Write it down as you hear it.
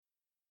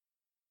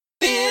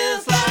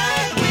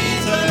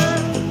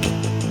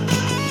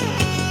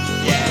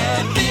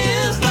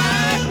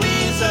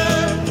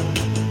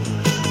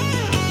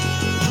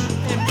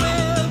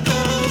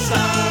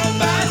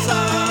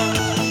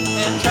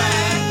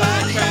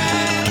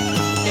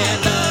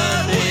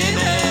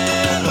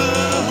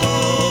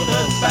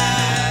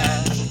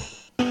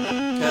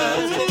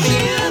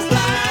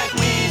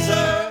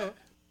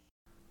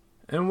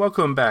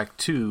welcome back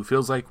to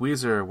Feels Like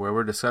Weezer, where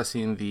we're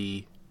discussing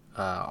the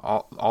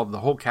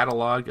whole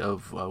catalog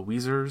of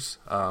Weezer's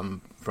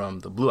from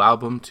the Blue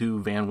Album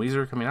to Van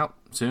Weezer coming out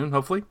soon,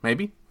 hopefully,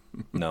 maybe.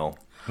 No.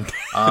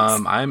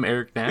 I'm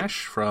Eric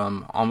Nash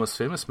from Almost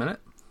Famous Minute.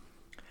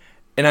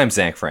 And I'm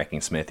Zach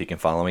Fracking Smith. You can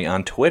follow me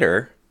on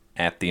Twitter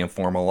at The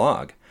Informal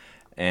Log.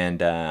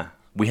 And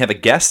we have a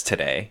guest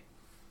today,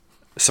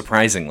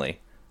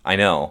 surprisingly. I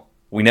know.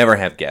 We never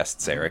have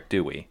guests, Eric,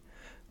 do we?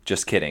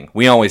 Just kidding.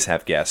 We always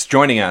have guests.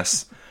 Joining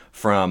us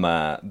from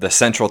the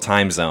Central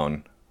Time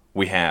Zone,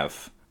 we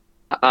have...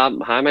 Hi,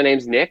 my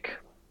name's Nick.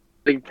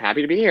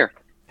 Happy to be here.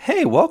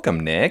 Hey, welcome,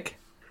 Nick.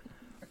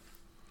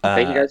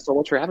 Thank you guys so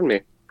much for having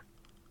me.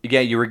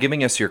 Yeah, you were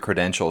giving us your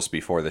credentials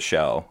before the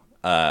show.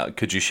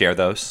 Could you share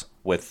those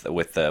with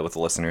the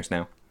listeners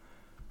now?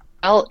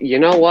 Well, you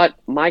know what?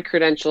 My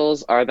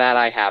credentials are that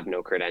I have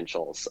no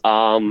credentials.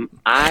 I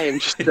am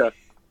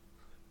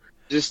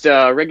just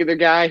a regular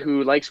guy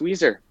who likes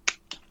Weezer.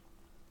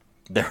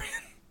 There,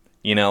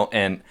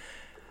 and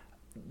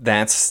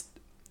that's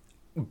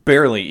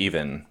barely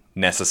even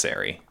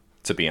necessary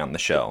to be on the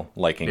show,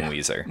 liking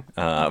Weezer.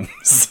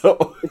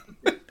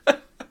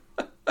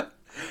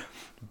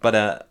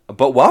 But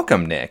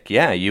welcome, Nick.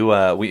 Yeah,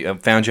 we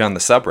found you on the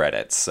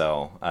subreddit,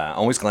 so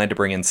always glad to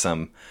bring in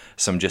some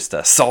just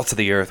salt of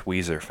the earth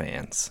Weezer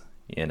fans,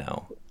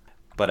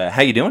 But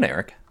how you doing,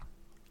 Eric?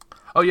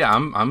 Oh yeah,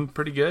 I'm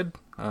pretty good.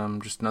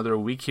 Just another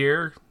week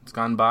here. It's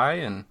gone by,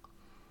 and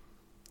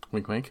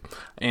wink, wink.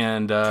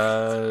 And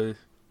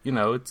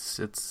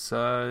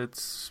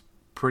it's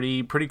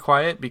pretty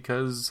quiet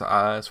because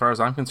as far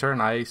as I'm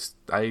concerned, I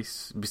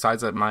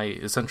besides that my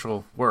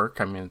essential work,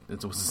 I mean,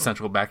 it was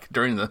essential back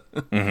during the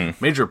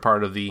major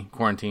part of the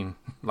quarantine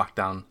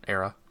lockdown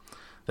era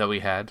that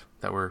we had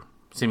that we're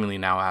seemingly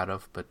now out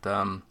of. But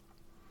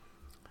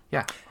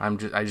yeah,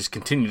 I just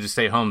continue to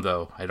stay home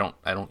though. I don't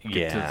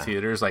get to the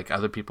theaters like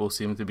other people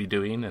seem to be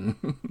doing and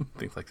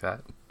things like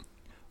that.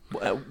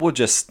 We'll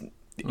just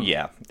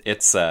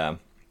it's oh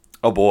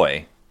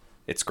boy.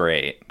 It's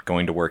great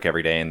going to work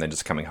every day and then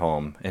just coming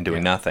home and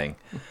doing nothing.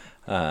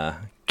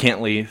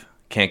 Can't leave.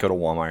 Can't go to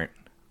Walmart.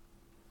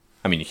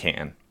 I mean, you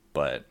can,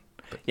 but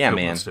yeah,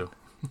 man.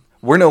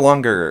 We're no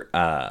longer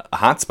a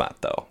hotspot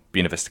though.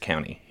 Buena Vista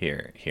County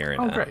here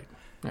in. Great.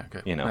 Yeah,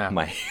 good.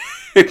 My.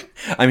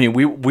 I mean,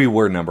 we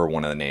were number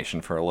one in the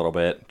nation for a little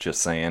bit.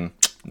 Just saying,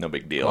 no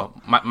big deal.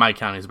 Well, my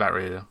county's about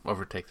ready to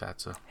overtake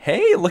that. So.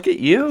 Hey, look at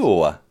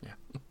you. Yeah.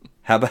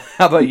 How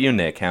about you,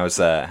 Nick? How's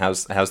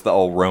the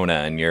old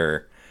Rona in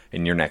your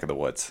neck of the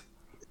woods?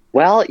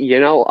 Well,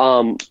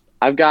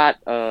 I've got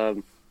not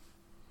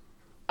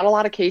a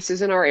lot of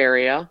cases in our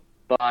area,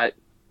 but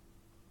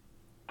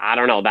I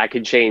don't know. That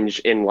could change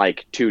in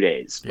like 2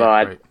 days. Yeah,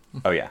 but right.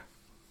 Oh yeah,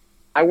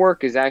 my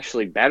work is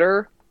actually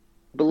better,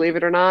 believe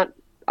it or not.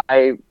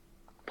 I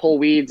pull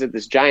weeds at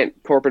this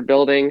giant corporate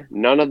building.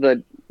 None of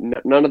the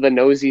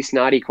nosy,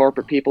 snotty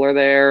corporate people are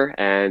there,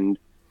 and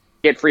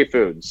get free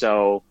food.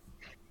 So,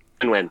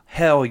 win-win.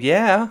 Hell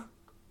yeah!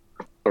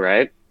 All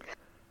right.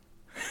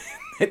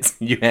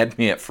 You had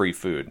me at free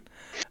food.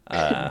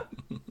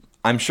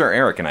 I'm sure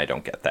Eric and I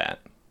don't get that.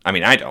 I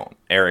mean, I don't.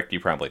 Eric,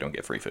 you probably don't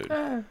get free food.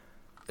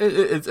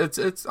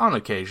 It's on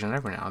occasion,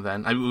 every now and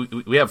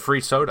then. We have free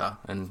soda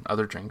and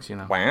other drinks,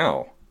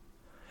 Wow.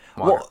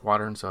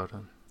 Water and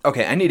soda.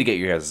 Okay, I need to get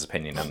your guys'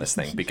 opinion on this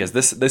thing because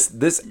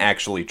this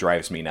actually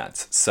drives me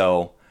nuts.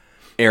 So,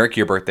 Eric,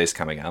 your birthday's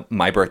coming up.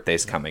 My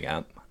birthday's coming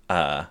up.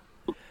 Mine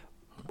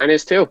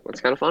is too. It's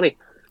kind of funny.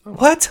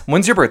 What?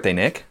 When's your birthday,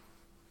 Nick?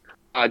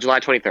 July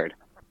 23rd.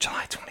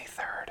 July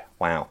 23rd.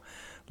 Wow.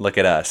 Look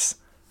at us.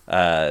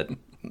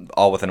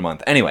 All within a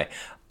month. Anyway,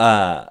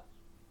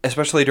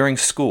 especially during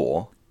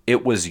school,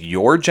 it was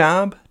your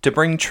job to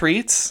bring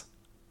treats?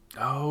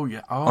 Oh,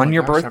 yeah. Oh, on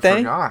your birthday? I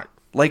forgot.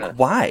 Like,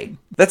 why?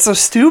 That's so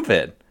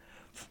stupid.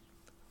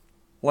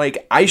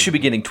 Like, I should be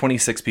getting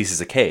 26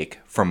 pieces of cake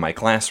from my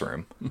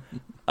classroom,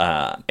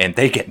 and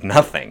they get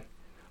nothing.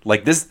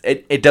 Like, this,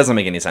 it doesn't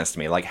make any sense to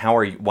me. Like,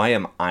 why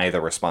am I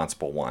the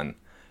responsible one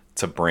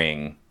to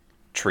bring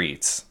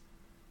treats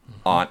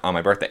on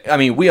my birthday? I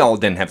mean, we all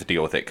didn't have to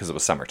deal with it because it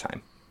was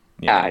summertime.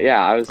 Yeah,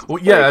 I was. Well,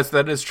 yeah,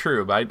 that is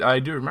true. But I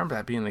do remember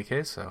that being the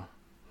case. So,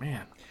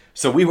 man.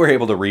 So we were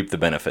able to reap the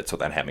benefits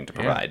without having to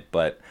provide. Yeah.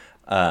 But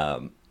I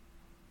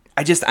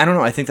don't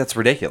know. I think that's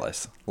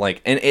ridiculous.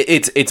 Like, and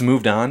it's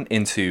moved on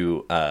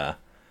into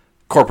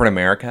corporate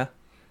America,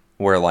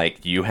 where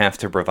like you have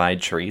to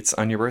provide treats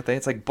on your birthday.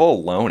 It's like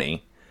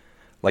baloney.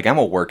 Like, I'm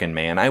a working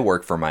man. I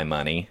work for my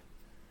money.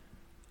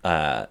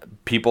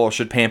 People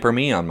should pamper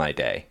me on my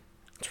day.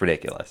 It's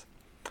ridiculous.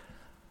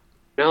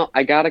 No,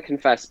 I gotta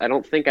confess, I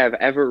don't think I've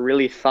ever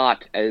really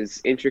thought as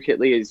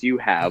intricately as you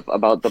have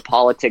about the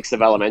politics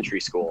of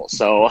elementary school.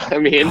 So, I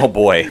mean... Oh,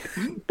 boy.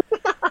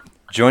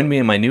 Join me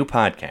in my new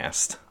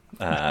podcast,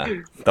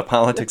 The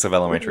Politics of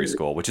Elementary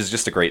School, which is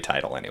just a great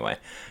title anyway.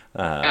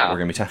 We're going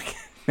to be talking...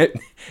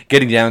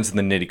 getting down to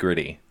the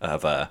nitty-gritty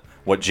of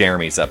what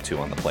Jeremy's up to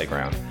on the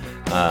playground.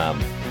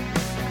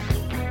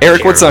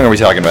 Eric, what song are we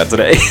talking about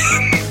today?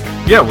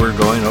 Yeah, we're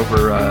going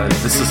over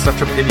This Is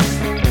Such a Pity.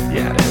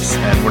 Yeah, it is.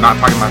 And we're not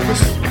talking about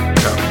this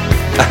show.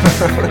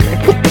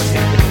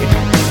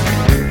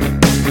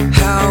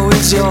 How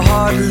is your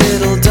heart,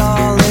 little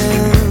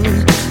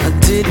darling? I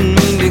didn't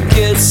mean to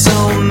get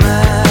so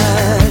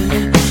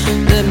mad.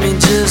 Let me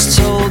just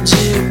hold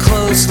you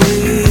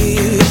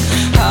closely.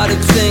 How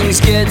did things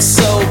get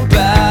so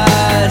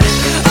bad?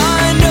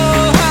 I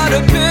know how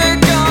to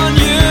pick on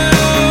you.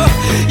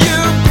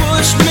 You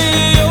pushed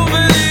me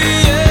over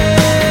the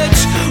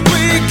edge.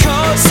 We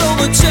caused so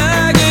much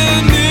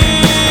agony.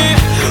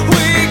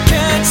 We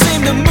can't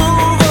seem to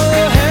move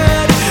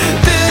ahead.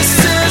 This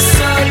is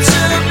such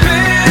a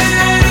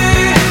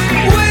pity.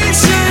 We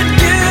should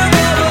give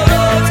our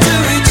love to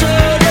each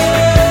other,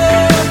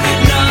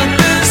 not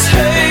this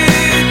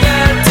hate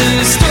that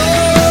destroys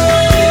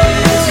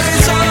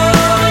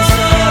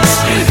us.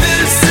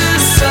 This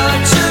is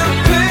such a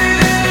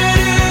pity.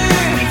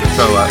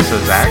 So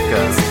Zach,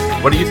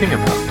 what do you think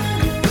about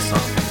this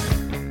song?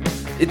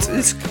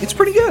 It's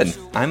pretty good.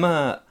 I'm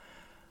a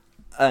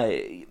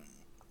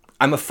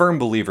firm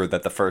believer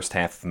that the first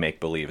half of Make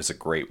Believe is a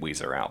great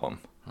Weezer album.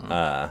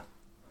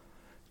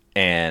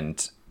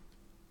 And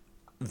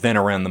then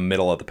around the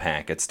middle of the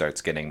pack, it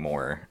starts getting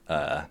more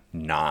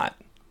not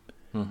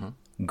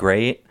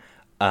great.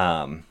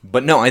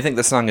 But no, I think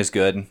the song is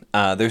good.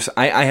 I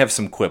have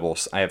some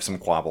quibbles. I have some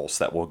quabbles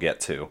that we'll get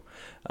to.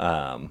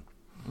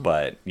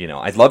 But,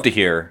 I'd love to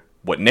hear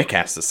what Nick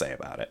has to say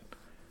about it.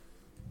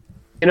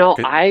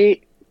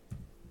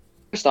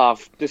 First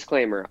off,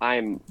 disclaimer,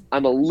 I'm a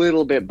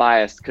little bit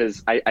biased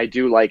because I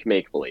do like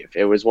Make Believe.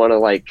 It was one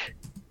of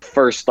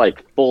first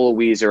full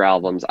Weezer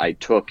albums I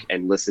took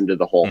and listened to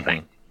the whole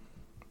thing.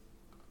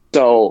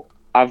 So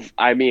I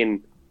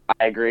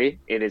agree.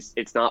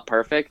 It's not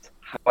perfect.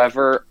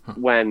 However,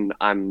 when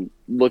I'm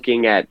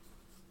looking at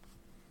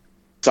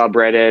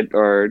subreddit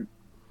or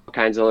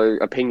kinds of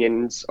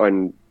opinions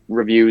on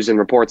reviews and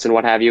reports and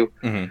what have you,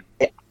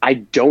 I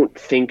don't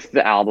think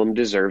the album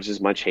deserves as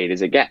much hate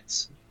as it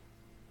gets.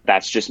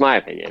 That's just my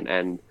opinion,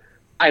 and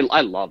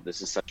I love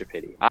This Is Such a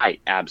Pity. I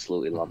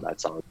absolutely love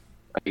that song.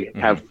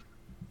 There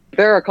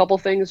are a couple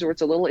things where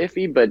it's a little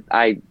iffy, but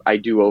I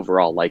do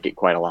overall like it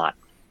quite a lot.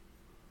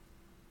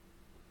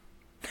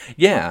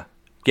 Yeah,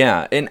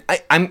 and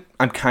I'm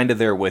kind of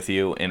there with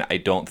you, and I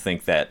don't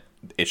think that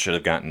it should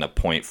have gotten a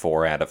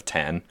 0.4 out of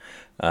 10.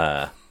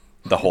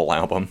 The whole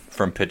album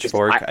from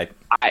Pitchfork.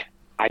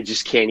 I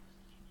just can't.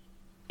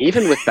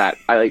 Even with that,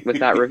 with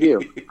that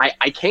review,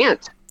 I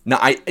can't. No,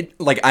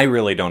 I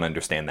really don't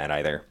understand that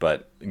either.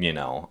 But I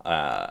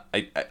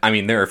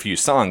mean, there are a few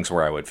songs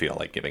where I would feel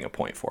like giving a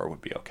 0.4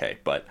 would be okay.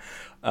 But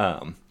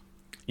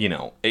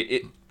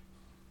it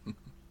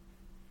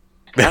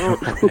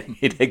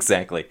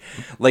exactly.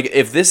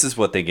 If this is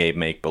what they gave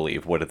Make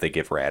Believe, what did they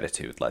give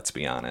Raditude? Let's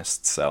be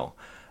honest. So,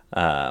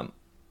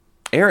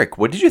 Eric,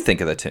 what did you think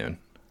of the tune?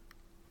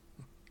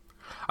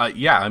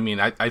 Yeah, I mean,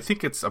 I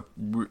think it's a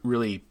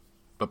really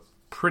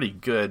pretty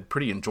good,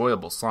 pretty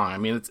enjoyable song. I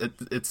mean,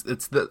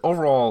 it's the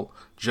overall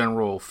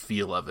general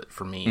feel of it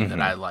for me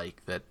that I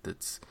like. That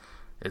it's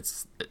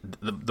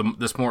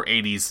this more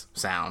 80s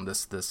sound,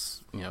 this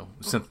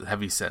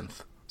heavy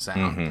synth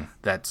sound.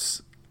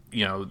 That's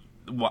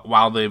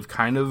while they've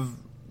kind of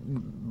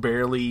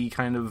barely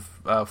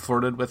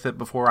flirted with it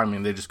before. I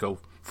mean, they just go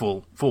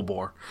full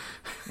bore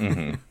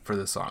for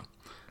this song.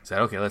 Said,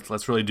 okay,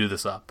 let's really do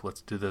this up.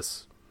 Let's do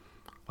this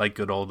like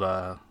good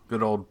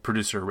old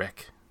producer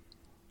Rick.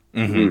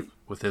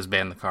 With his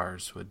band The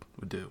Cars would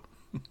do.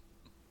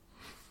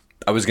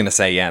 I was gonna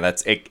say, yeah,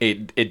 that's it.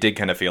 It did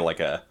kind of feel like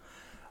a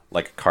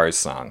Cars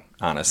song,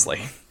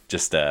 honestly.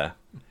 Just synth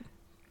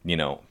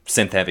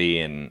heavy,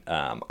 and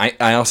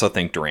I also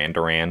think Duran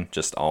Duran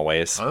just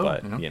always,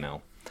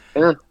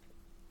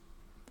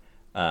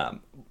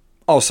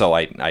 also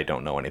I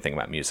don't know anything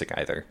about music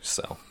either,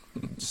 so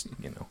just,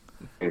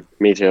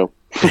 Me too.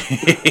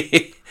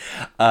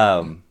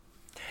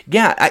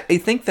 Yeah, I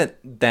think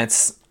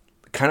that's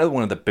kind of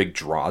one of the big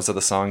draws of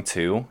the song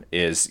too,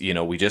 is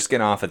we just get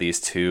off of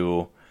these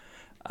two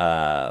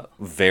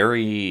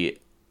very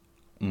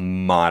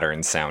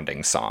modern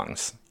sounding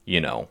songs,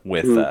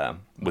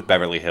 with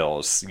Beverly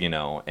Hills,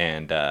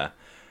 and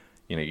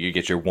you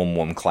get your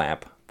Wum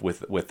clap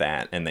with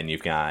that, and then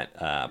you've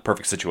got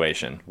Perfect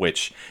Situation,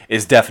 which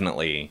is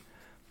definitely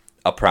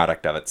a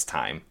product of its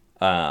time,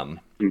 and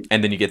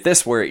then you get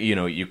this where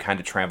you kind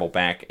of travel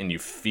back and you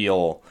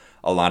feel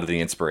a lot of the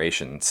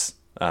inspirations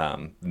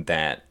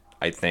that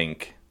I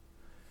think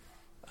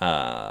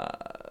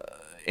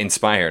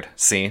inspired.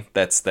 See,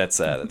 that's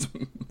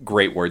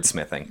great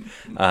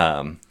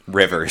wordsmithing.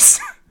 Rivers,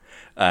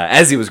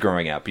 as he was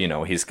growing up,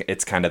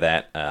 it's kind of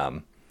that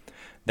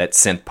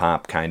synth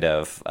pop kind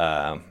of,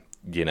 and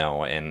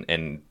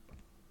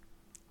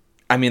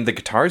I mean the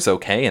guitar's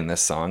okay in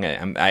this song.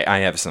 I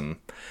have some.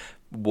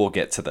 We'll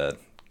get to the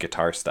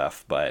guitar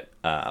stuff, but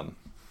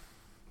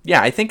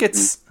yeah, I think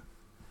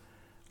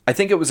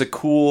it was a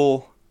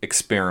cool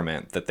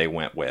experiment that they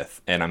went with,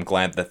 and I'm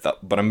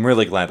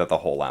really glad that the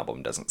whole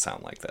album doesn't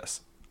sound like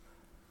this.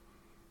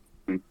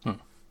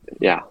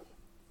 Yeah,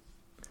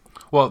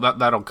 Well,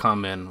 that'll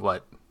come in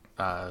what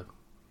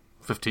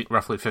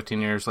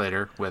 15 years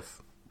later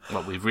with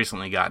what we've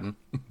recently gotten.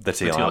 The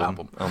Teal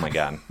album. Oh my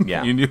god.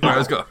 Yeah. You knew where I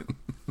was going.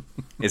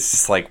 It's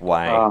just like,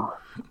 why?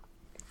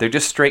 They're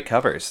just straight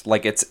covers.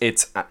 Like, it's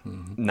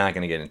not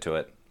going to get into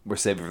it. We're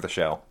saving for the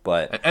show,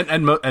 but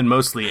and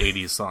mostly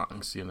 80s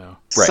songs, you know.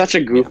 Right. Such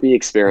a goofy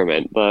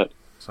experiment, but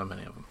So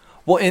many of them.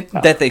 well,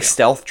 that they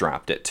stealth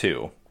dropped it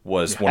too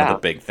was one of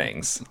the big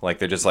things. Like,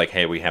 they're just like,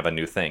 hey, we have a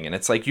new thing, and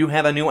it's like, you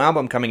have a new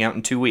album coming out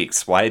in 2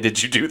 weeks. Why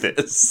did you do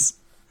this?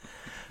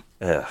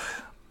 Ugh.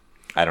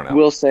 I don't know.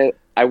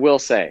 I will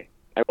say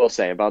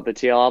about the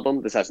Teal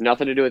album, this has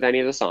nothing to do with any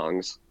of the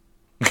songs.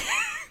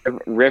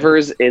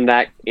 Rivers in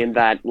that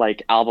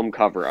like album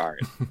cover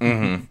art.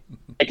 Mm-hmm.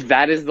 Like,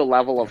 that is the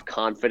level of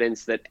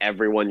confidence that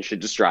everyone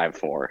should strive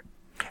for.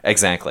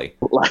 Exactly.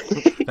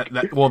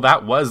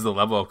 That was the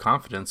level of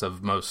confidence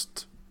of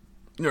most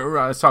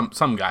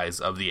some guys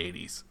of the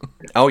 80s.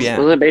 Oh yeah.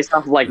 Wasn't it based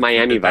off of like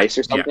Miami Vice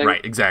or something? Yeah,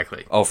 right,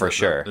 exactly. Oh, for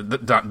sure.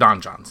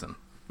 Don Johnson.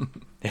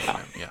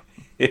 Yeah.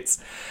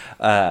 It's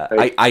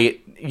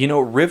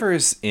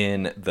Rivers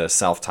in the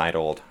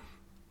self-titled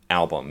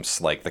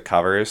albums, like the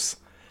covers,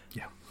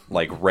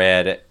 like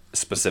Red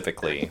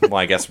specifically, well,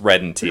 I guess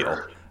Red and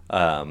Teal,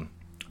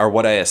 are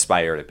what I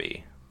aspire to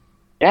be.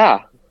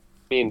 Yeah. I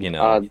mean, You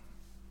know.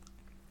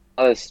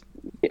 I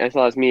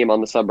saw this meme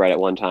on the subreddit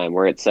one time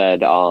where it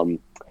said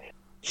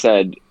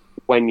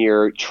when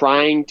you're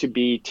trying to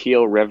be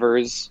Teal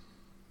Rivers,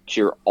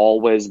 you're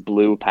always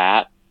Blue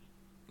Pat.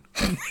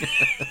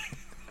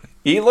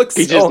 He looks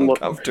so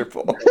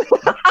uncomfortable.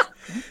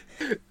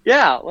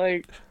 Yeah,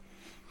 like...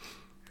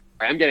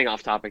 I'm getting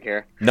off topic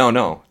here.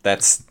 No,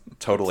 that's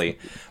totally...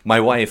 My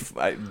wife,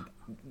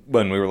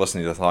 when we were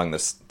listening to the song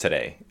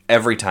today,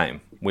 every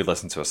time we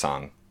listen to a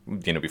song,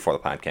 before the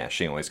podcast,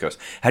 she always goes,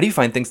 how do you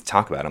find things to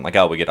talk about? I'm like,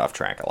 we get off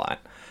track a lot.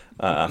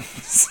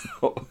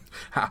 So...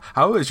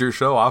 How is your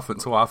show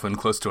so often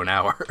close to an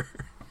hour?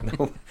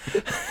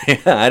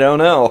 Yeah, I don't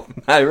know.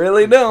 I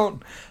really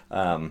don't.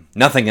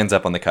 Nothing ends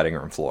up on the cutting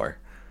room floor.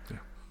 Yeah.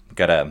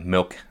 Gotta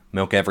milk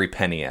every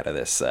penny out of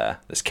this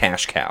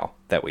cash cow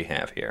that we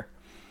have here.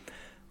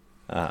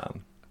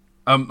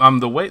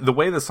 The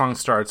way the song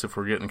starts, if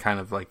we're getting kind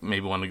of like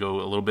maybe want to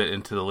go a little bit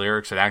into the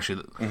lyrics,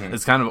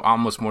 it's kind of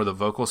almost more the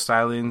vocal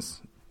stylings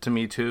to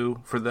me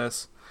too for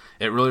this.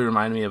 It really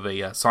reminded me of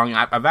a song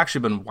I've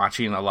actually been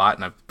watching a lot,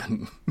 and I've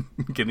been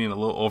getting a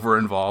little over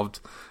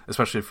involved,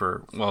 especially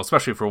for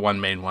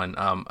one main one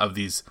of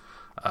these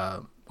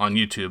on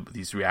YouTube,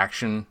 these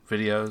reaction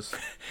videos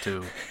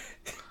to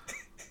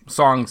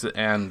songs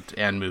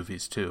and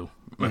movies too,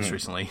 most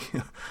recently.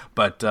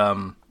 But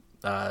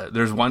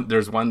there's one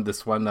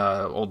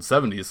old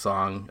 70s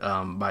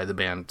song by the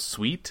band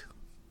Sweet.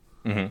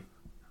 Mm-hmm.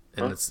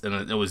 And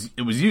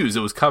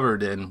it was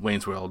covered in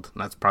Wayne's World,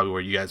 and that's probably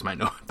where you guys might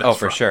know it best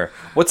for from. Sure.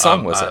 What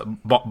song was it?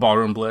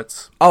 Ballroom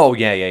Blitz. Oh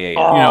yeah.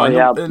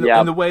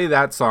 And the way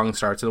that song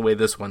starts and the way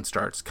this one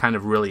starts kind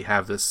of really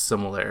have this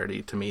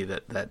similarity to me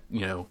that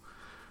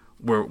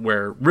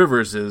where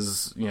Rivers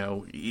is,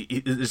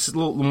 it's a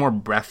little more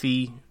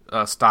breathy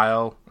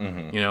style,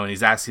 and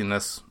he's asking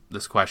this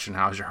question,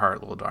 how's your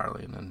heart, little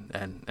darling,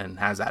 and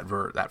has that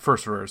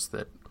first verse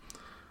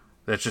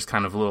that's just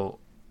kind of a little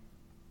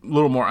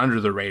more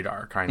under the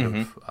radar kind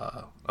of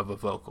a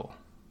vocal.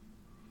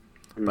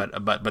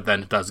 But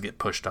then it does get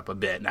pushed up a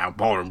bit. Now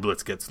Ballroom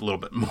Blitz gets a little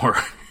bit more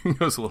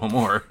goes a little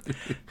more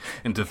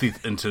into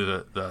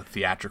the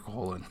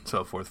theatrical and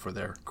so forth for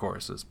their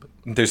choruses. But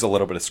there's a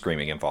little bit of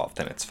screaming involved,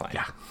 and it's fine.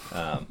 Yeah.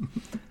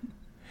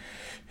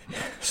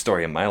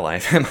 Story of my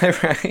life, am I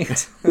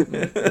right?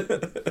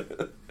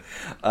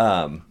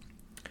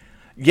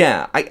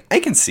 Yeah, I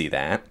can see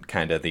that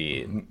kind of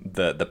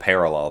the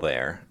parallel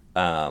there.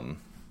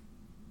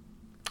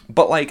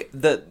 But like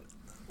let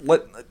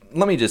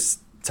me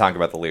just talk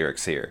about the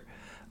lyrics here.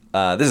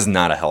 This is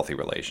not a healthy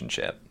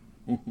relationship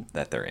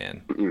that they're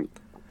in.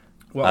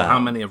 Well, how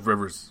many of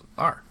Rivers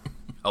are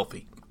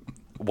healthy?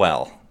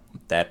 Well,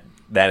 that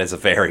is a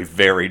very,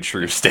 very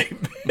true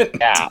statement.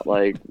 Yeah,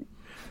 like,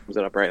 comes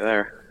it up right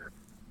there.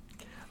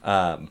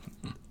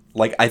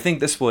 Like, I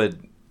think this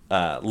would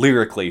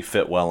lyrically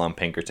fit well on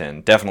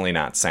Pinkerton. Definitely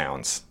not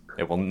sounds.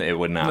 It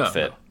would not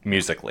fit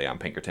musically on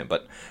Pinkerton.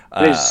 But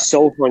it is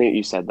so funny that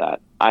you said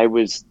that.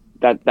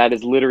 That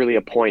is literally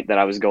a point that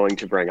I was going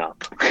to bring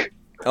up.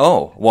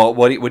 Oh, well,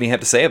 what do you have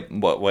to say?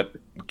 What?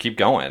 Keep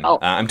going. Oh,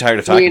 I'm tired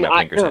of talking about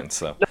Pinkerton.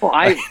 So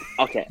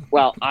okay.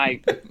 Well,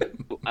 I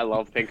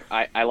love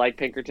I like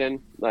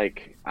Pinkerton.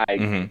 Like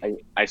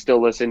I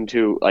still listen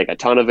to like a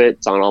ton of it.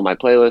 It's on all my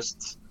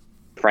playlists.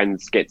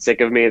 Friends get sick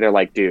of me. They're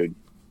like, dude,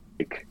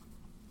 get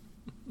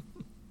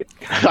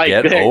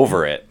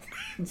over it.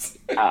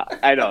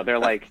 I know. They're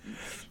like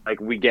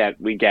we get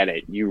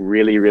it. You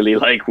really, really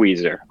like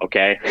Weezer,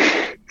 okay?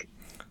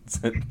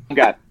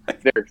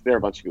 They're a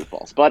bunch of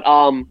goofballs. But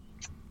I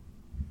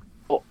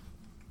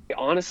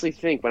honestly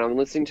think when I'm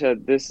listening to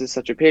This Is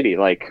Such a Pity,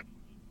 like,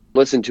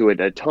 listen to it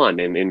a ton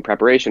in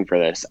preparation for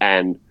this,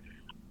 and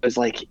I was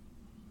like,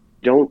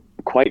 don't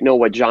quite know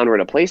what genre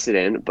to place it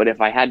in, but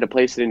if I had to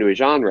place it into a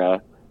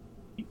genre,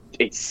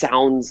 it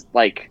sounds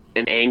like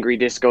an angry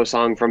disco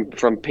song from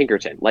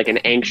Pinkerton, like an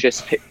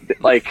anxious,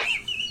 like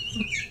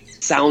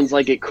sounds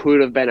like it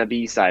could have been a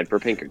B-side for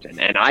Pinkerton,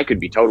 and I could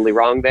be totally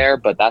wrong there,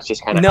 but that's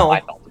just kind of how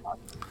I felt about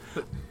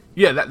it.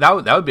 Yeah,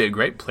 that would be a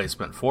great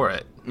placement for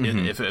it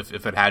if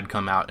it had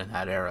come out in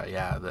that era.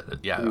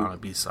 Yeah, on a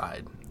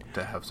B-side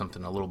to have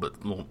something a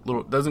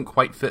little doesn't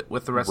quite fit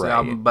with the rest of the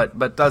album,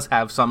 but does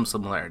have some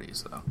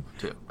similarities though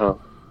too.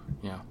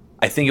 Yeah,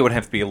 I think it would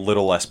have to be a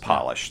little less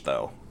polished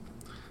though.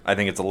 I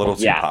think it's a little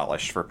too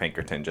polished for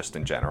Pinkerton just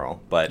in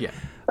general, but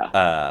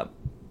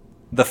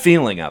the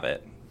feeling of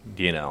it,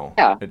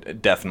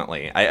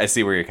 definitely. I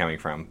see where you're coming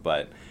from,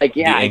 but like,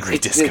 the angry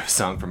disco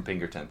song from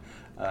Pinkerton,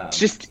 it's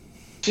just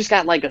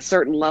got like a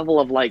certain level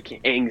of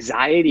like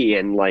anxiety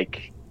and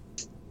like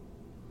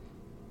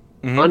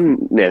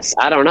funness.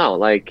 I don't know,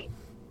 like.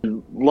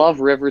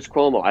 Love Rivers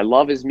Cuomo. I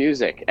love his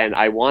music, and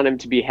I want him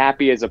to be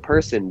happy as a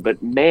person.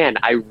 But man,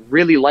 I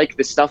really like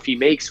the stuff he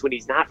makes when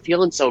he's not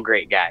feeling so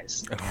great,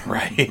 guys.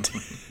 Right.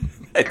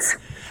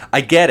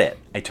 I get it.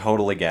 I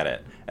totally get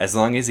it. As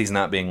long as he's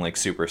not being like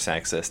super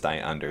sexist, I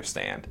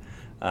understand.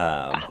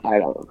 I don't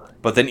know.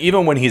 But then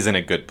even when he's in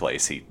a good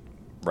place, he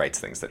writes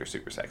things that are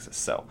super sexist.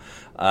 So,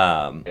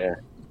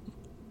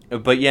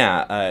 But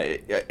yeah,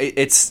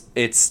 it's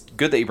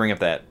good that you bring up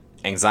that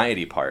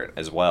anxiety part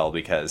as well,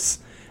 because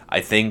I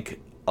think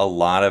a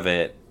lot of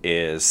it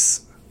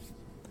is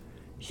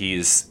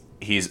he's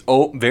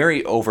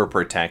very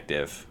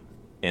overprotective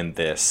in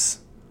this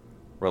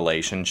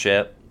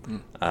relationship.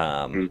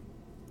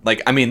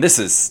 Like, I mean, this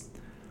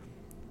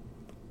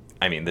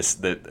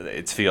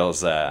it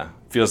feels I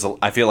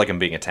feel like I'm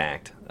being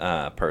attacked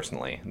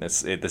personally.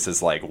 This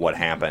is like what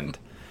happened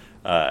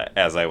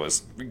as I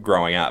was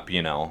growing up.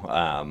 You're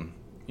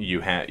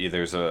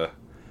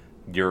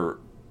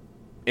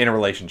in a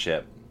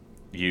relationship.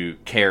 You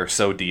care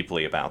so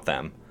deeply about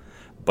them,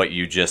 but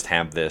you just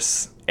have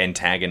this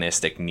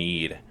antagonistic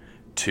need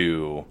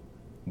to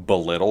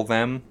belittle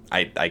them.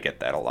 I get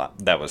that a lot.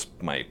 That was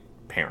my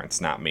parents,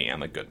 not me.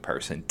 I'm a good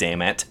person.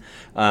 Damn it.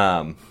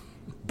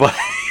 But,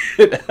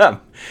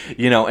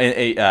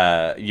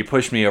 you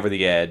push me over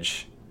the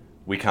edge.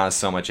 We cause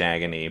so much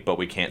agony, but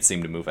we can't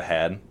seem to move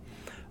ahead.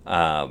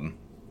 I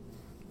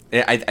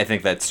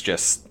think that's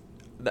just...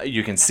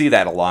 You can see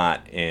that a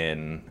lot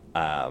in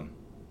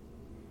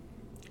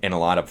a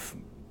lot of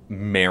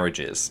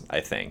marriages,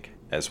 I think,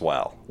 as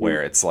well,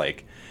 where it's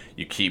like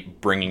you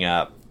keep bringing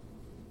up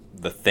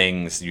the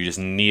things, you just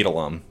needle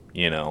them,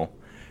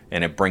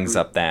 and it brings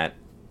up that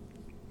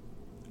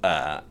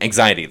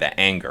anxiety, that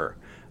anger,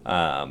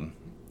 and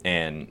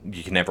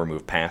you can never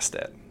move past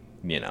it,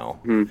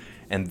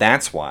 and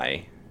that's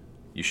why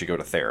you should go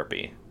to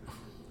therapy.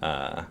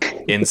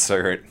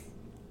 Insert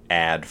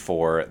ad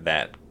for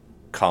that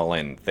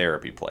call-in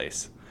therapy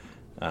place.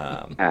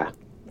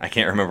 I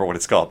can't remember what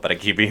it's called, but I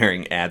keep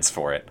hearing ads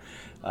for it.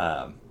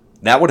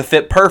 That would have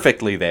fit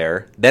perfectly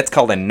there. That's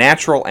called a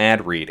natural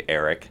ad read,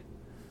 Eric.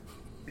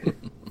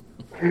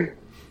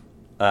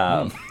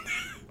 But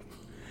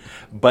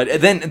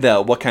then,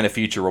 what kind of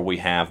future will we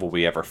have? Will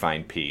we ever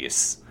find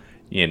peace?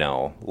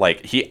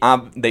 Like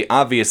they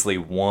obviously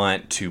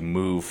want to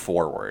move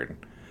forward,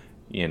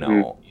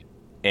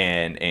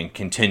 and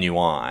continue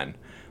on,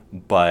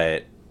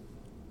 but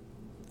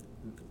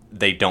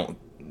they don't.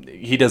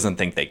 He doesn't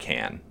think they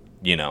can.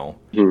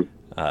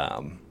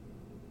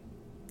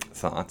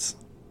 Thoughts?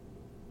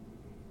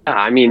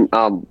 I mean,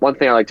 one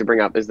thing I like to bring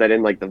up is that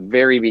in like the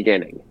very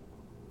beginning,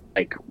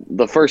 like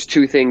the first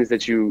two things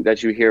that you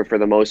hear for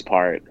the most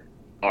part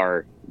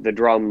are the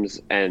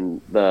drums and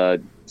the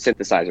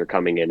synthesizer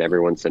coming in every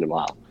once in a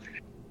while.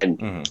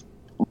 And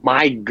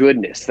my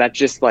goodness, that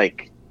just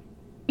like,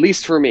 at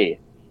least for me,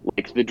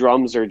 like the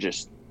drums are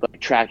just like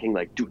tracking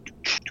like doo, doo,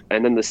 doo, doo,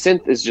 and then the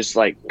synth is just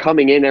like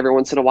coming in every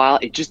once in a while.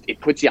 It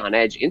puts you on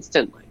edge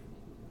instantly.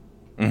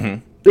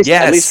 At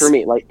least for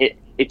me, like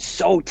it's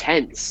so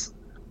tense.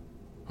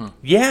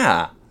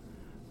 Yeah,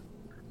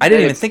 I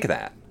didn't even think of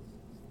that.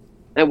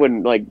 And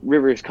when like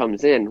Rivers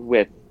comes in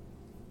with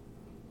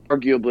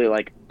arguably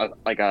like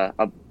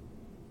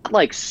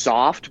a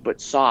soft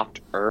but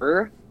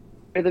softer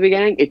at the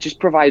beginning, it just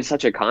provides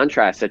such a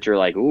contrast that you're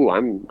like, ooh,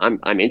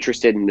 I'm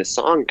interested in this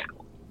song now.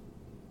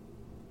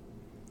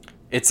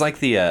 It's like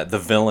the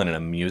villain in a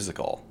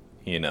musical,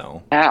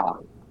 Yeah.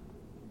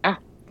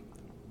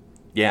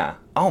 Yeah.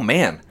 Oh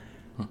man,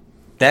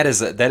 that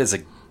is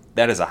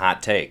a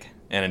hot take,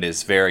 and it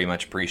is very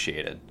much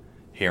appreciated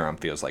here on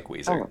Feels Like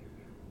Weezer.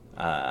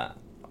 Yeah,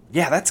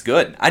 that's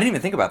good. I didn't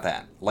even think about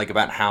that. Like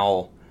about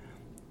how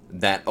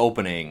that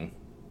opening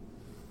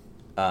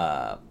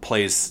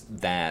plays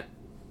that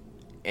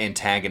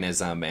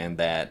antagonism and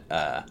that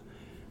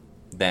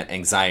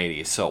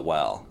anxiety so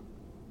well.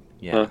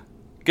 Yeah,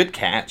 good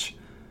catch.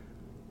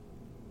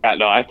 Yeah,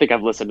 no, I think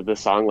I've listened to this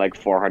song like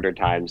 400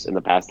 times in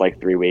the past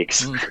like 3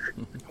 weeks.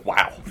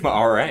 Wow.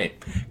 All right.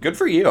 Good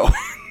for you.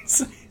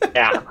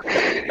 Yeah.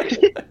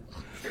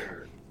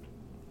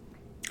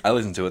 I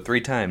listened to it 3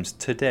 times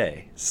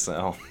today,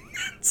 so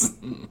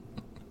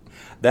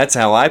That's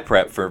how I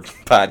prep for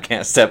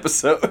podcast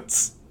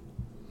episodes.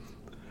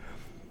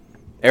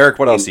 Eric,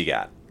 what else you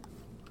got?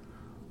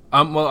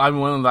 Well,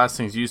 one of the last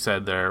things you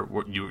said there,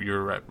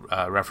 you're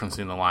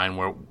referencing the line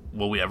where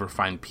will we ever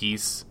find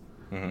peace?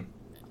 Mm-hmm.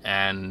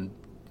 And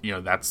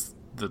that's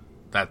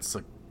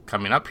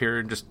coming up here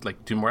in just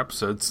like 2 more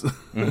episodes.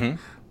 Mm-hmm.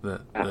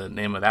 the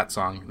name of that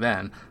song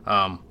then,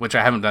 which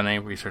I haven't done any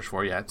research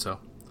for yet. So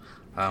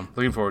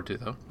looking forward to,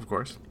 though, of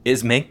course.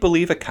 Is Make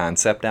Believe a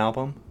concept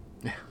album?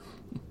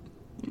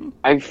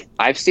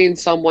 I've seen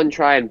someone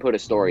try and put a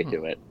story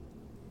to it.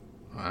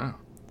 Wow.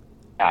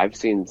 I've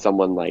seen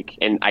someone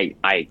and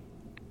I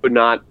could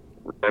not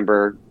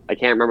remember. I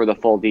can't remember the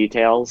full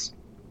details,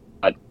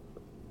 but I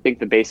think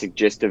the basic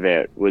gist of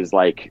it was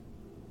like,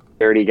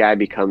 dirty guy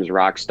becomes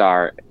rock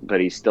star, but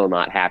he's still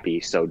not happy,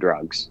 so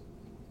drugs.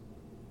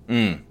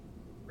 Yeah.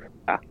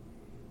 I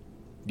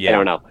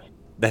don't know.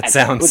 That's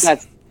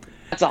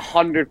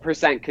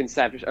 100%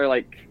 conceptual, or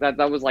like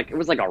that was like, it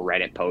was like a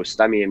Reddit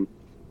post. I mean,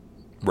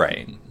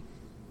 right.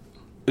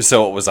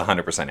 So it was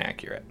 100%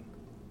 accurate.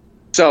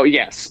 So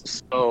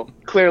yes. So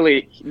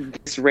clearly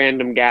this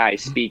random guy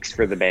speaks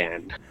for the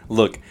band.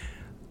 Look,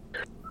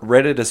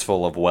 Reddit is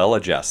full of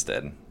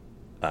well-adjusted,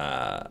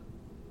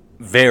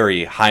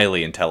 very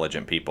highly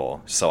intelligent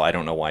people, so I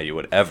don't know why you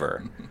would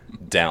ever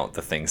doubt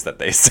the things that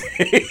they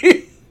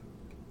say.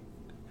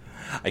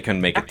 I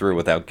couldn't make it through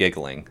without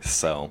giggling,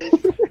 so...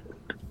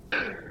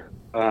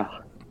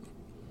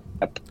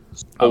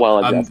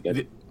 well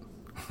adjusted.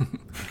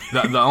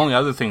 The only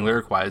other thing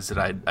lyric-wise that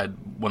I'd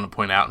want to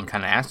point out and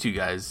kind of ask you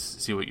guys,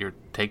 see what your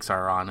takes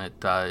are on it,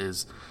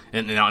 is...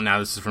 And now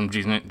this is from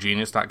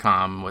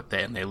Genius.com,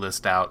 and they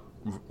list out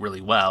really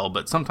well,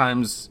 but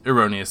sometimes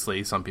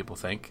erroneously, some people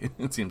think,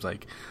 it seems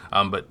like.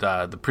 But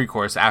the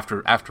pre-chorus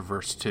after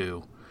verse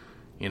 2,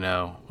 he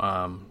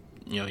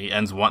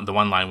ends the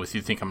one line with,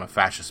 "You think I'm a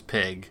fascist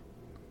pig."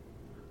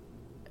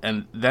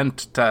 And then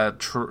to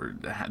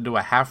do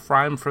a half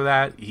rhyme for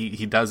that,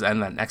 he does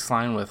end that next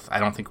line with, "I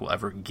don't think we'll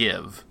ever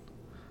give."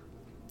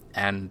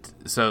 And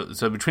so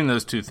between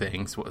those two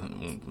things,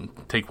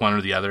 take one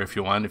or the other if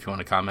you want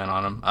to comment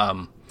on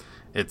them.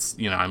 It's,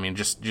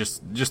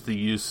 just the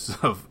use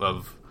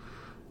of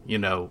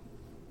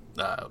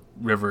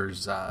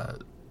Rivers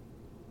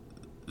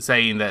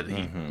saying that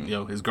he,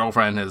 his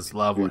girlfriend, his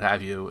love, what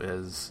have you,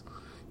 is,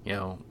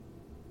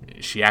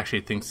 she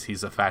actually thinks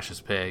he's a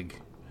fascist pig,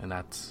 and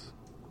that's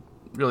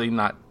really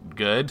not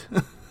good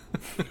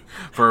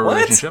for a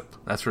relationship.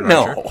 That's for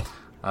sure.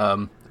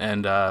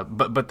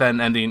 But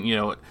then ending,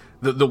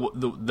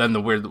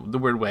 the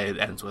weird way it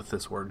ends with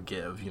this word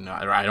 "give."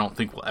 I don't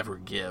think we'll ever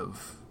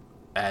give,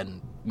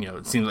 and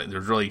it seems like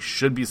there really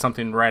should be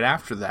something right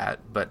after that.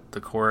 But the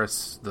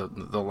chorus, the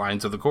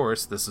lines of the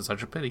chorus, "This is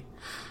such a pity."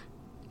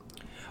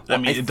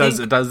 Well, it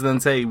does then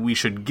say we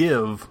should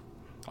give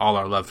all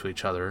our love to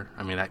each other.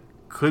 I mean, that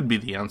could be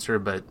the answer,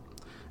 but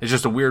it's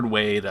just a weird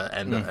way to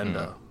end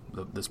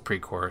this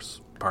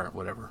pre-chorus part,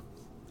 whatever.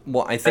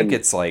 Well, I think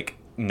it's like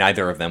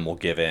neither of them will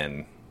give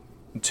in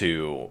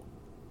to,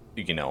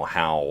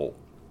 how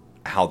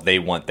they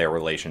want their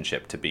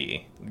relationship to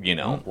be.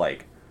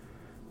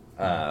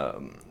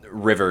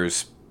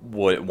 Rivers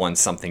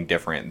wants something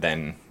different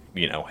than,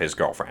 his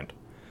girlfriend,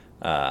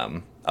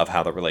 of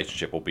how the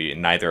relationship will be,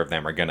 and neither of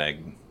them are gonna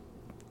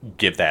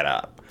give that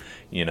up,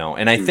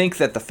 And I think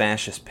that the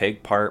fascist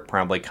pig part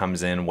probably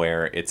comes in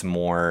where it's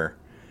more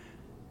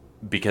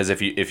because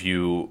if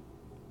you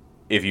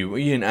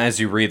as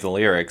you read the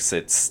lyrics,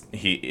 it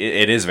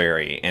is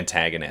very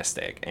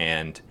antagonistic,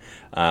 and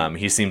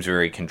he seems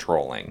very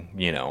controlling,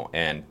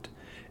 and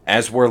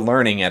as we're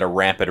learning at a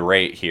rapid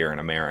rate here in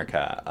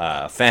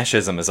America,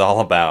 fascism is all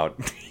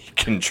about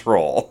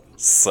control.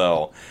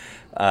 So,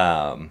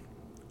 I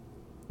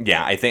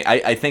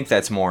think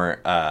that's more.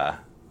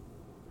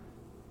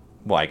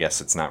 Well, I guess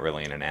it's not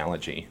really an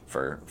analogy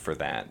for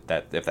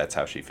that if that's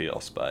how she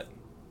feels, but.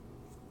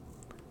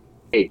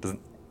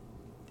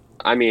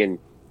 I mean,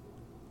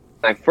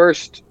 I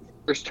first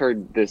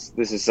heard this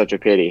is such a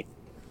pity.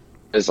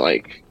 It's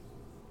like,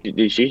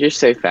 did she just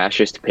say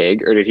fascist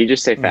pig, or did he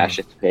just say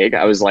fascist pig?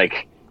 I was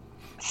like,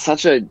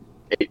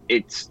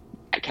 it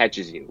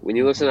catches you when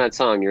you listen to that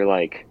song. You're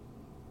like,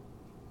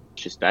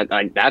 just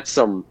that's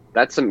some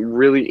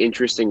really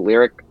interesting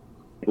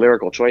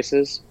lyrical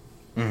choices,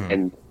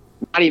 and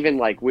not even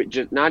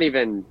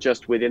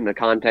just within the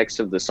context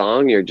of the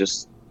song. You're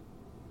just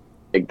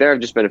like, there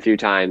have just been a few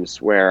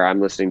times where I'm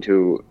just listening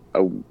to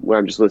a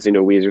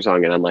Weezer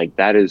song, and I'm like,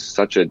 that is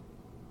such a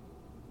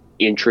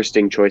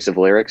interesting choice of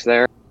lyrics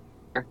there,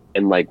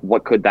 and like,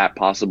 what could that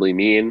possibly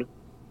mean?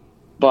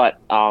 But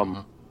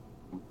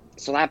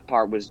so that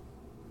part was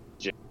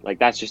like,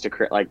 that's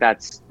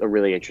a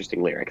really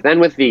interesting lyric.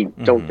 Then with the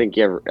don't think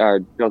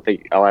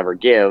I'll ever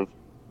give,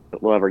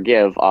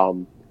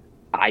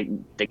 I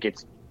think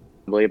it's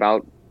really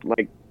about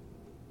like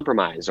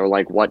compromise, or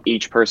like what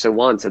each person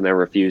wants, and they're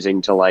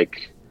refusing to,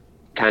 like,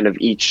 kind of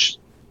each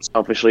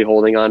selfishly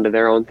holding on to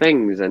their own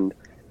things. And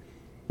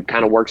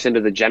kind of works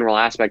into the general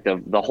aspect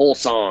of the whole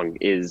song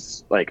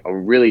is like a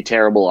really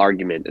terrible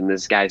argument, and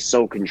this guy's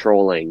so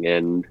controlling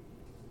and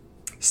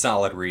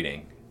solid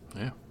reading.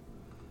 Yeah.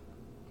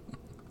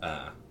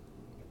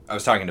 I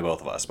was talking to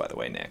both of us, by the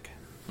way, Nick.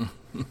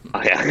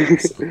 oh yeah.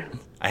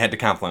 I had to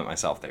compliment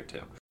myself there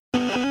too.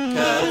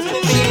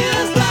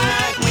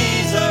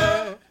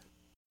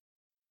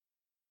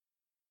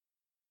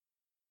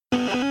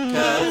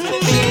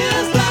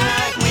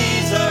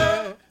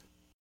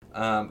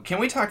 Can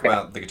we talk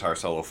about the guitar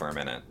solo for a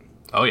minute?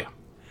 Oh yeah.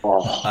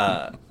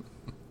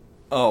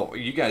 Oh,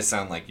 you guys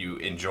sound like you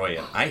enjoy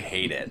it. I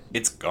hate it.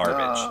 It's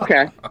garbage.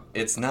 Okay.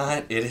 It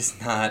is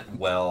not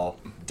well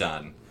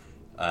done.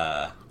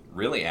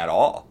 Really at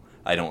all,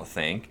 I don't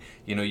think.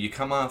 You know, you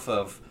come off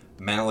of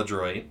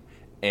Maladroit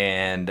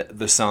and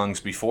the songs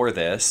before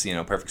this, you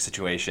know, Perfect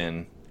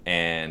Situation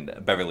and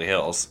Beverly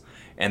Hills,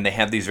 and they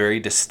have these very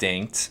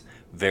distinct,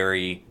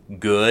 very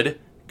good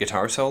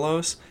guitar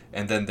solos,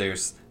 and then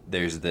there's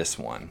this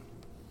one,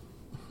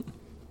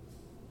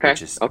 Okay.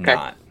 which is Okay.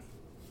 not.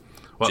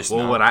 Well, Just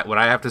well not. what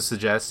I have to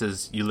suggest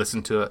is you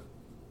listen to it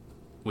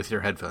with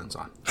your headphones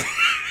on.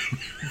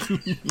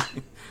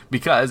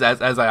 Because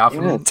as I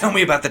often Tell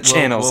me about the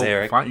channels,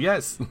 Eric.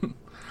 Yes.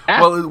 Ah.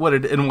 Well, what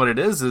it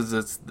is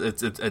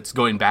it's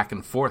going back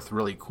and forth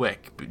really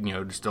quick. You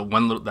know, just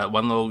one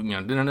little you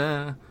know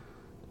da-da-da,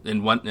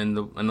 in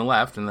the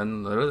left, and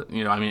then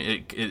you know, I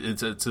mean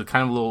it's a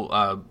kind of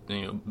little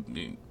you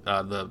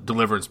know the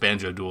Deliverance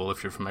banjo duel,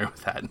 if you're familiar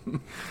with that,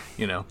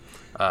 you know,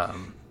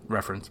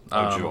 reference.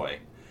 Oh, joy.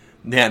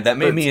 Yeah, that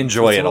made But me it's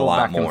enjoy it a little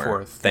lot back and more.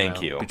 forth, Thank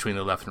know, you. between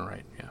the left and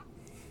right. Yeah.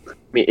 I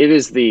mean, it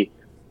is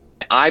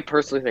I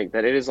personally think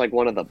that it is like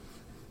one of the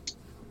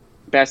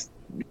best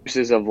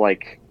uses of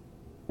like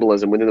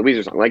symbolism within the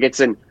Weezer song. Like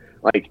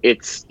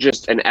it's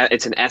just an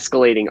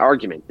escalating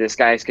argument. This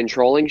guy is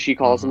controlling. She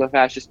calls him a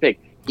fascist pig.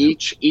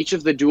 Each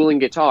of the dueling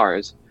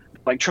guitars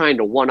like trying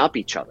to one up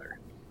each other.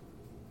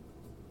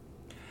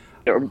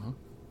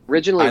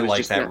 Originally, I it was like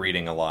just that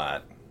reading a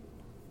lot.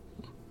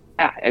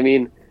 Yeah, I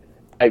mean,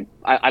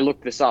 I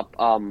looked this up.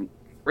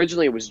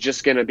 Originally, it was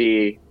just going to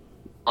be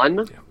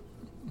one.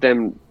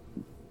 Then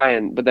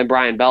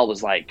Brian Bell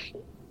was like,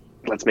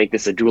 "Let's make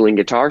this a dueling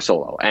guitar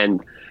solo."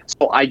 And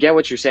so I get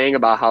what you're saying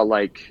about how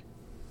like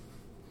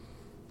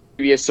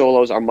previous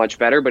solos are much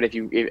better. But if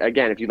you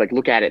like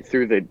look at it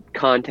through the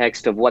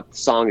context of what the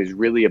song is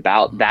really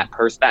about,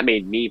 that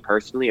made me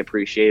personally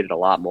appreciate it a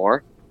lot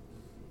more.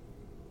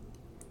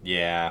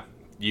 Yeah,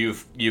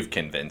 you've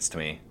convinced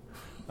me.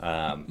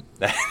 That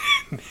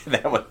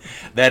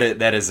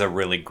is a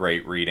really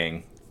great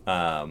reading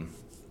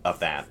of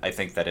that. I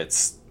think that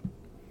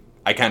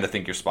I kind of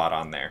think you're spot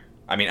on there.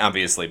 I mean,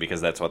 obviously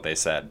because that's what they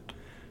said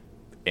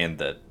in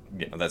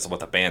that's what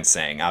the band's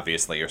saying.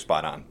 Obviously, you're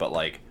spot on. But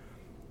like,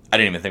 I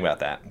didn't even think about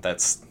that.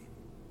 That's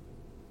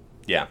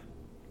yeah,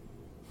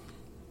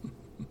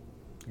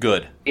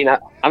 good. You know,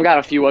 I've got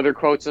a few other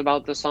quotes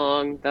about the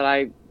song that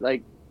I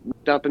like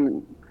looked up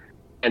and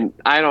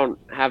I don't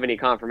have any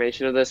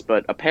confirmation of this,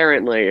 but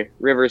apparently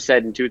Rivers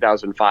said in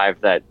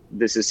 2005 that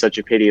This Is Such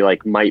a Pity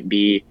like might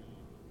be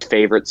his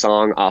favorite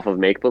song off of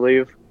Make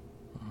Believe.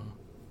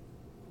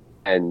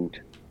 And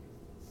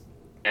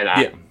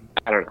I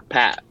don't know.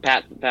 Pat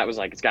was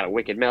like, it's got a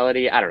wicked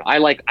melody. I don't know.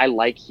 I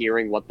like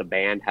hearing what the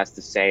band has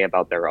to say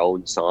about their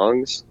own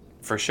songs.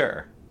 For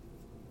sure.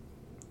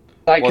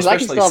 Like, Well, because I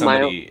can especially still have my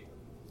own. somebody.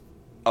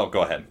 Oh,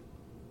 go ahead.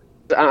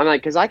 I'm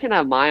like, because I can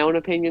have my own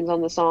opinions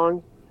on the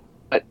song,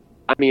 but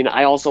I mean,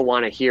 I also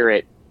want to hear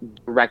it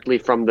directly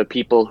from the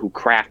people who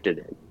crafted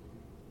it.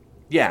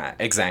 Yeah,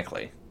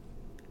 exactly.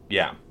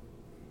 Yeah.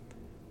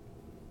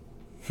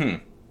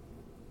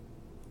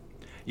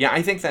 Yeah,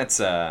 I think that's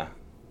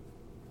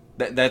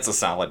that's a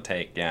solid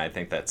take. Yeah, I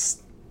think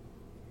that's.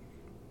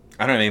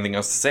 I don't have anything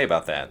else to say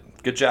about that.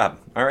 Good job.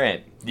 All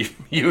right,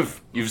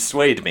 you've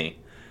swayed me.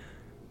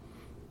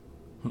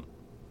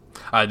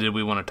 Did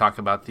we want to talk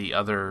about the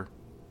other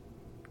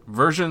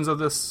versions of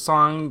this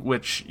song,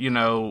 which, you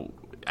know,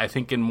 I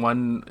think in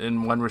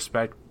one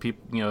respect,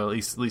 people, you know,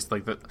 at least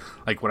like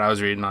what I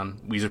was reading on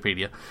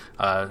Weezerpedia,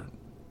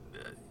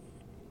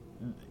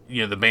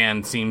 you know, the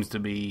band seems to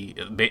be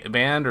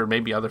band, or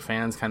maybe other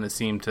fans kind of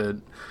seem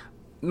to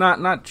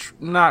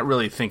not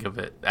really think of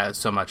it as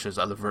so much as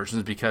other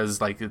versions,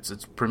 because like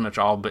it's pretty much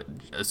all, but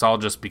it's all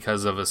just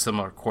because of a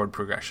similar chord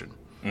progression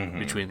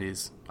between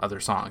these other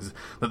songs.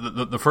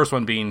 The first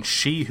one being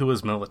 "She Who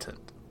Was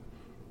Militant."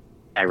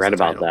 I read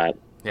about title. that.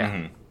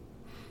 Yeah.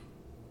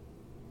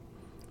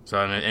 So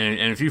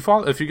and if you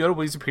go to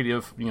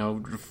Wikipedia, you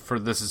know, for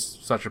This Is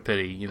Such a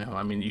Pity, you know,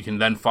 I mean, you can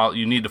then follow.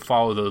 You need to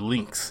follow the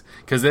links,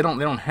 because they don't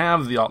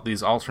have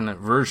these alternate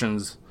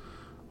versions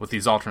with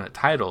these alternate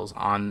titles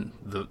on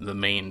the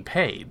main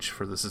page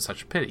for This Is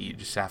Such a Pity. You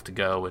just have to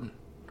go and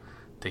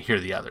to hear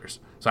the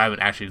others. So I haven't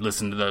actually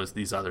listened to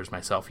these others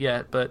myself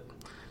yet, but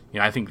you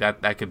know, I think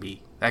that could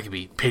be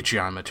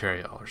Patreon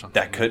material or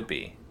something. That could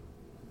be.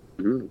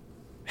 Mm.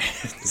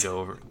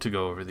 to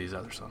go over these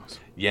other songs.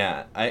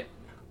 Yeah, I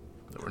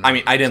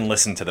mean, I didn't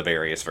listen to the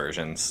various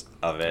versions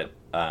of it.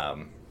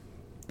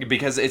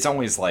 because it's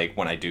always like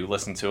when I do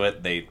listen to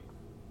it, they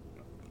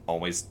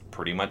always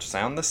pretty much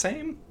sound the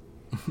same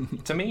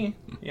to me,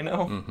 you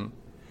know?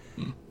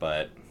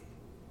 But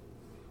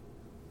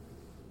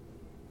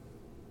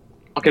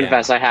I'll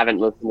confess, I haven't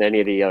listened to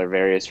any of the other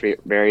various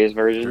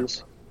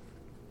versions.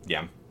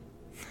 yeah.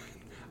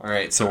 All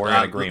right, so we're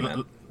in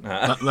agreement.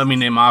 Let me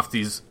name off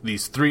these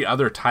 3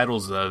 other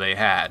titles that they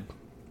had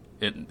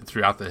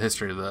throughout the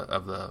history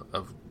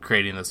of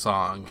creating the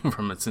song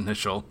from its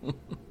initial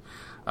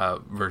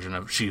version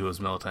of "She Who Was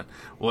Militant."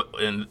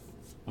 And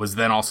was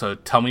then also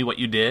 "Tell Me What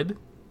You Did."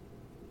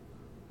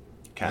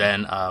 Okay.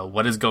 Then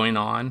 "What Is Going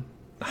On,"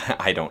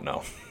 I don't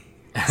know.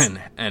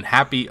 and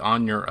 "Happy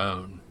on Your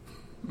Own."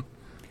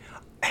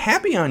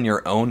 Happy on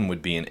Your Own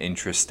would be an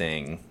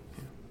interesting.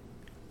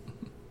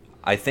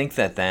 I think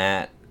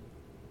that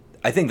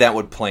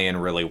would play in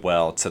really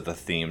well to the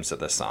themes of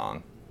the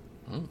song.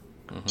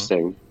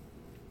 Interesting.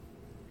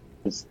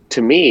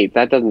 To me,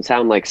 that doesn't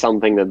sound like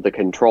something that the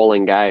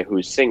controlling guy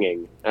who's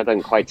singing. That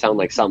doesn't quite sound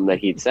like something that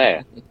he'd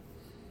say.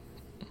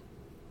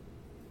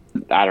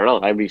 I don't know.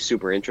 That'd be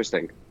super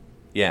interesting.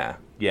 Yeah.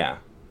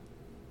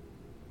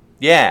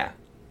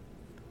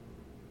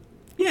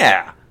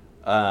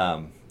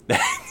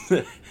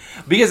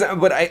 Because,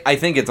 but I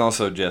think it's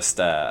also just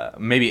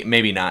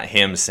maybe not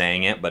him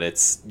saying it, but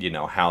it's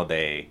how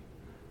they,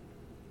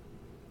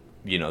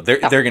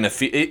 they're gonna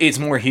feel. It's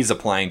more he's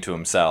applying to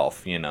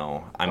himself. I'm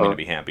gonna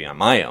be happy on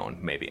my own.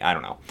 Maybe I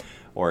don't know,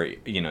 or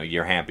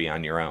you're happy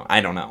on your own.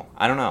 I don't know.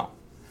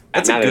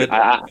 That's a good.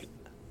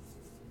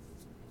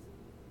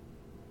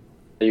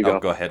 There you go.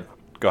 Go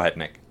ahead,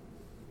 Nick.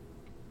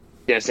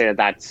 Yeah, say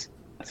that's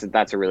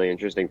a really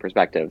interesting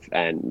perspective,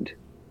 and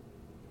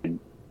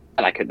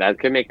that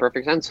could make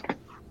perfect sense.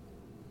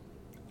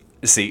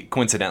 See,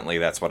 coincidentally,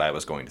 that's what I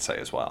was going to say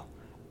as well,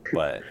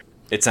 but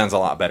it sounds a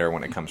lot better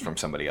when it comes from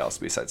somebody else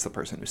besides the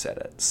person who said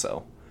it.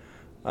 So,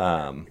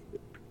 the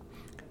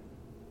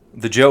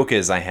joke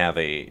is I have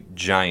a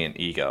giant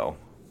ego,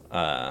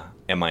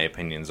 and my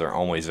opinions are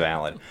always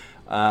valid.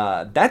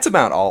 That's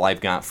about all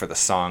I've got for the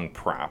song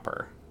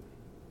proper.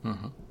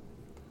 Mm-hmm.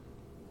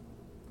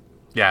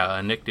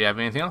 Yeah, Nick, do you have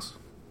anything else?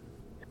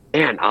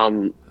 Man, I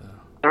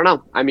don't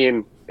know. I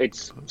mean,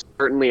 it's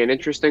certainly an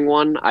interesting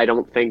one. I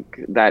don't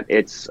think that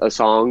it's a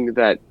song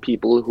that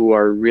people who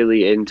are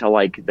really into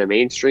like the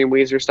mainstream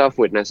Weezer stuff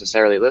would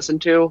necessarily listen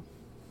to.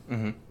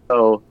 Mm-hmm.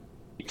 So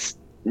it's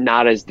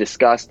not as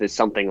discussed as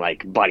something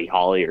like Buddy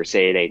Holly or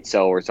Say It Ain't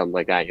So or something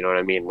like that. You know what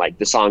I mean? Like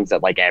the songs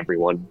that like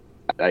everyone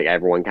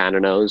kind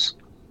of knows.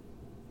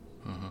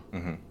 Mm-hmm.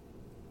 Mm-hmm.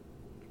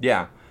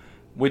 Yeah,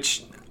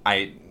 which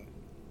I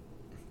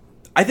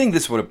think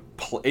this would have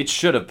it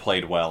should have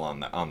played well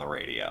on the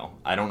radio.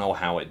 I don't know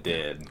how it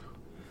did.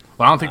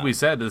 Well, I don't think we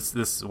said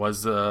this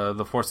was the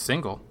 4th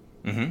single.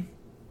 Mm-hmm.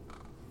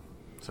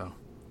 So.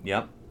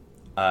 Yep.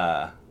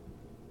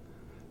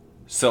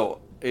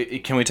 So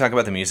can we talk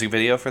about the music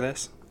video for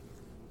this?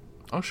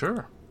 Oh,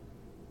 sure.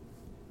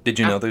 Did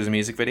you know there's a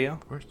music video?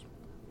 Of course.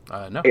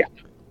 No. Yeah.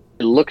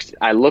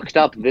 I looked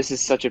up This Is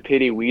Such a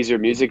Pity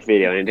Weezer music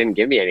video, and it didn't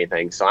give me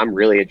anything, so I'm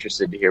really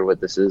interested to hear what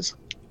this is.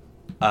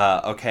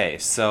 Okay,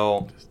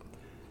 so...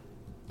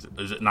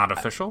 Is it not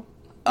official?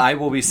 I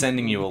will be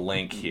sending you a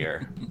link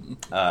here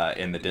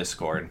in the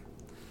Discord,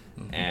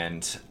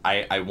 and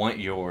I want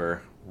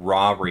your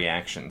raw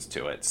reactions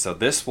to it. So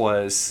this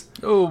was...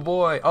 Oh,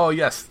 boy. Oh,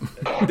 yes.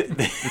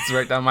 It's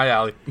right down my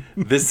alley.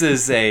 This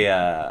is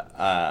a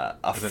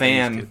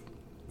fan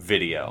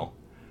video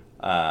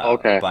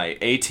by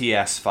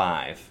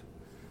ATS5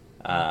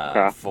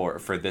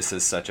 for This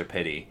Is Such a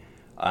Pity.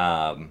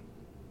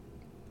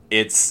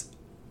 It's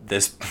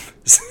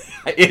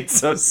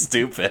so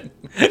stupid.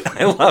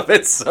 I love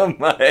it so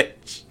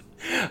much.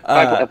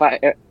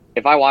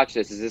 If I watch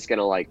this, is this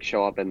gonna like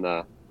show up in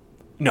the?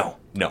 No.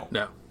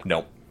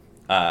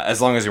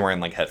 As long as you're wearing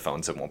like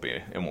headphones, it won't be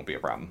a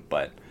problem.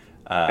 But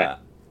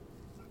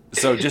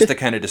so just to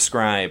kind of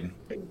describe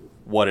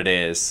what it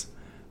is,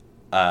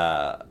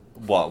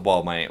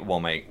 while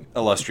my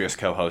illustrious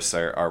co-hosts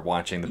are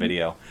watching the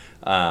video,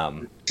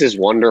 this is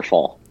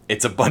wonderful.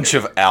 It's a bunch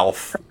of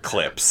Alf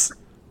clips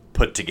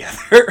put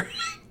together.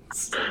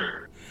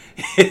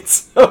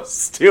 It's so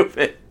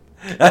stupid.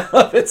 I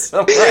love it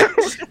so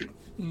much.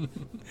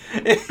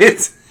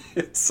 It's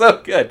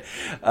so good.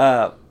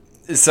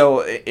 So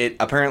it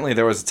apparently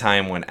there was a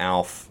time when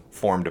Alf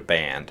formed a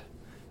band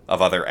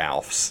of other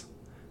Alfs,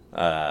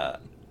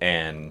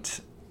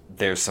 and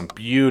there's some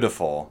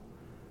beautiful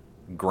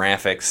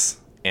graphics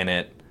in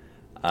it.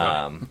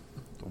 One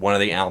of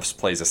the Alfs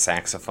plays a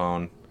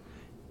saxophone.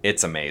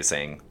 It's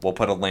amazing. We'll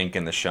put a link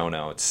in the show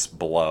notes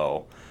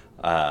below.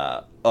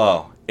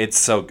 It's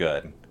so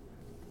good.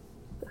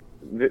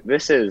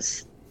 This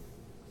is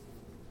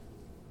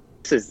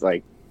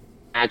like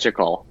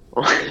magical.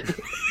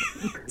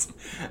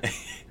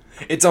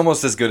 It's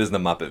almost as good as the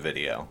Muppet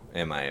video,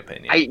 in my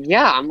opinion.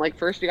 I'm like,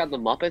 first we got the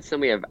Muppets, then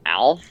we have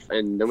Alf,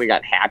 and then we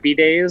got Happy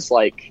Days.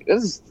 Like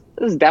this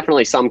is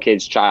definitely some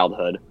kid's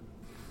childhood.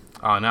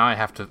 Oh, now I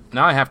have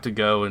to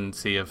go and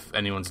see if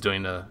anyone's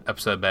doing a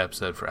episode by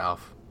episode for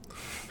Alf.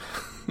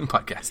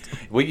 podcast.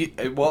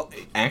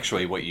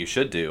 Actually, what you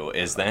should do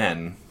is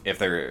then, if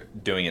they're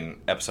doing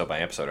an episode by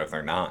episode, or if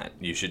they're not,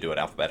 you should do it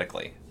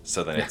alphabetically.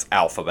 So then it's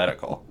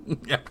alphabetical.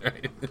 Yeah,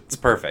 right. It's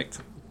perfect.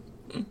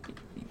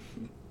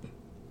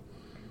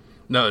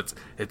 No,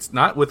 it's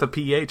not with a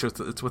PH.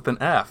 It's with an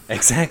F.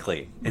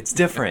 Exactly. It's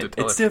different.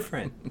 tell It's it.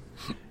 different.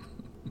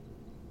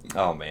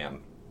 Oh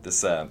man,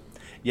 this.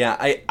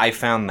 Yeah, I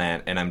found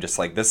that, and I'm just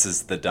like, this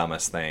is the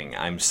dumbest thing.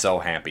 I'm so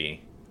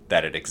happy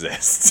that it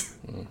exists.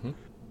 Mm-hmm.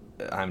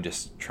 I'm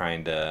just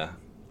trying to.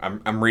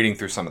 I'm reading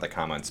through some of the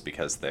comments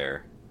because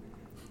they're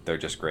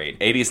just great.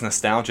 80s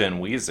nostalgia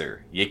and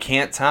Weezer. You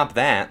can't top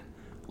that.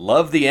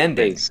 Love the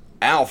ending. Thanks.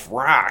 Alf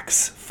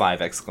rocks!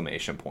 5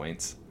 exclamation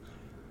points.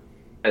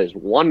 That is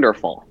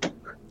wonderful.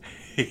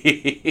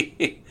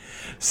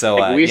 So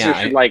Like, Weezer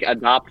yeah, should like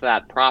adopt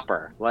that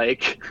proper.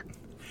 Like,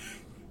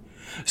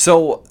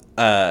 so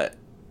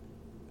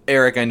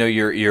Eric, I know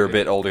you're a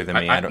bit older than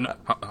me. I don't. No,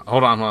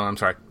 hold on. I'm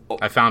sorry.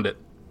 I found it.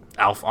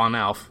 Alf on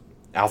Alf.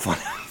 Alf on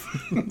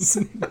Alf.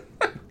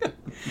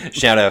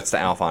 Shout outs to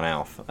Alf on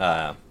Alf.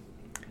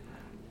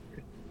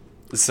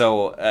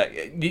 So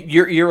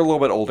you're a little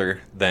bit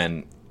older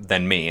than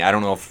me. I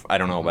don't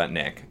know about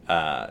Nick.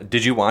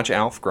 Did you watch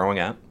Alf growing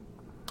up?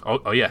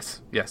 Oh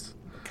yes.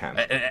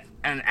 Okay.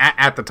 And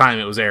at the time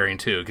it was airing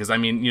too, because I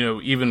mean,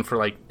 even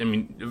for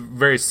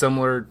very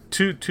similar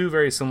two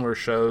very similar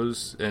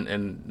shows,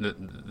 and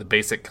the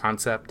basic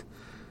concept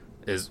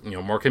is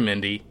Mork and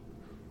Mindy,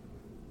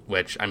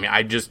 which I mean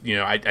I just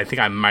I think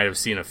I might have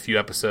seen a few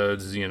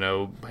episodes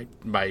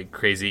by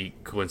crazy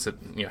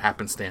coincidence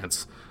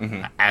happenstance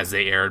as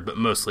they aired, but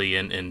mostly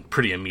in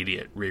pretty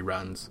immediate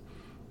reruns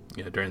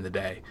during the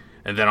day,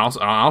 and then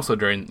also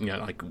during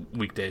like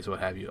weekdays, what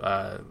have you.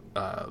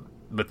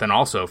 But then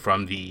also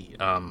from the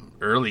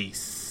early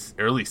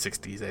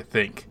 60s, I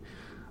think,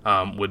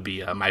 would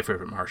be My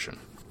Favorite Martian,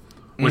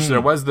 which there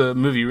was the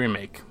movie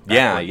remake.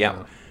 Yeah.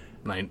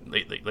 Late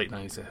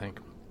 90s, I think.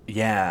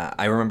 Yeah,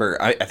 I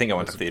remember. I think I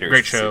went to theaters.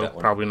 Great to see show, that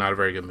one. probably not a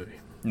very good movie.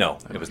 No,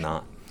 it was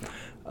not.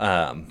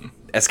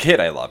 As a kid,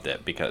 I loved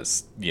it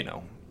because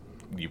you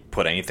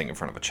put anything in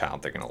front of a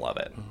child, they're gonna love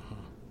it.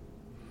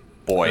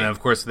 Boy, And then of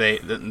course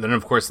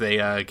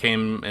they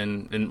came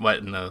in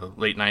the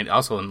late 90s.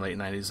 Also in the late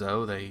 90s,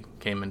 though, they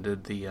came and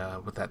did the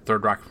with that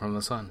Third Rocket from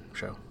the Sun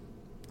show,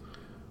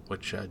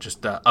 which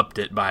just upped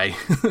it by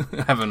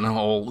having a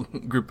whole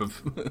group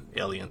of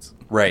aliens.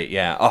 right?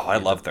 Yeah. Oh, I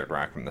love Third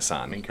Rock from the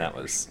Sun. That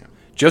was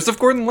Joseph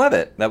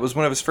Gordon-Levitt. That was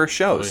one of his first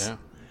shows. Oh,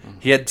 yeah.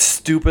 He had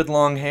stupid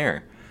long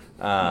hair.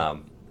 But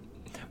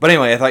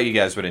anyway, I thought you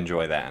guys would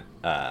enjoy that.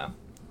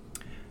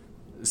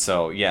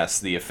 So yes,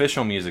 the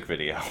official music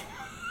video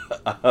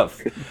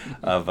of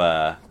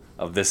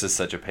This Is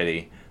Such a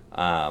Pity.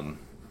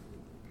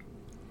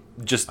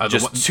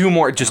 Two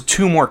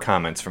more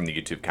comments from the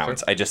YouTube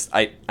comments.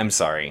 Sure. I'm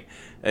sorry.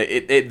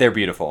 They're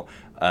beautiful.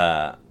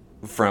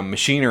 From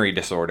Machinery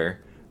Disorder,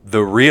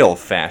 the real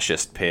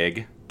fascist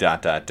pig. ...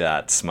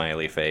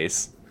 smiley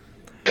face.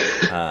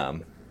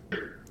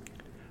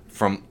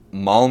 From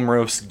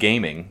Malmros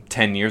Gaming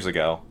 10 years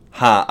ago.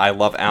 Ha, I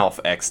love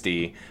Alf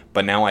XD,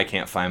 but now I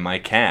can't find my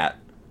cat.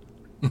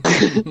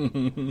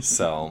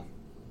 So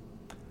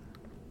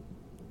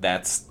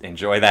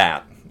enjoy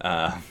that.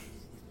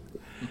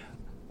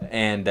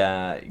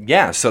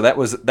 So that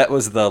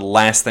was the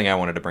last thing I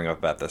wanted to bring up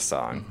about this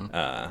song.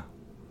 I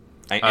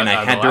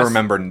had to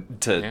remember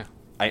to. Yeah.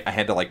 I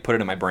had to put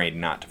it in my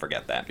brain not to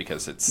forget that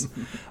because it's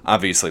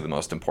obviously the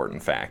most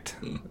important fact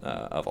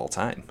of all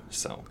time.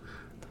 So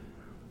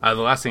The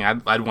last thing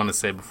I'd want to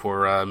say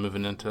before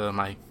moving into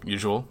my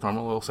usual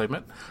normal little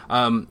segment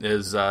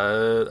is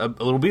a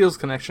little Beatles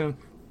connection.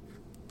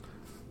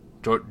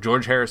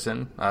 George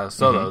Harrison,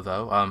 solo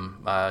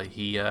though,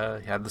 he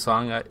had the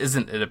song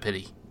 "Isn't It a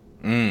Pity."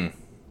 So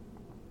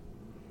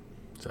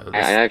I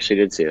actually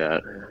did see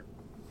that.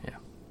 Yeah.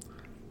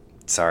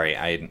 Sorry,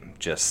 I'm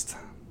just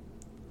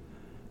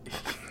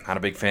not a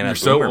big fan You're of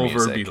so boomer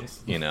over music.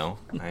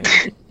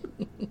 Beatles.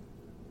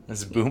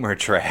 This boomer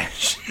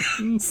trash.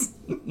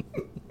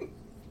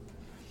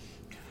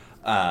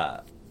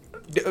 Well,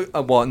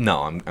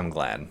 no, I'm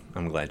glad.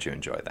 I'm glad you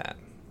enjoy that,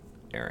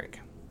 Eric.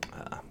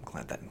 I'm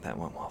glad that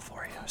went well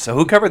for you. So,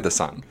 who covered the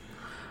song?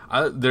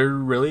 There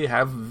really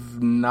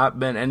have not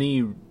been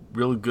any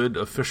real good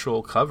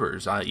official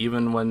covers.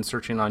 Even when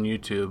searching on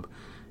YouTube,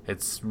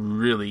 it's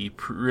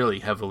really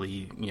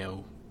heavily,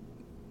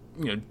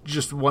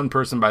 just one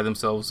person by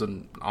themselves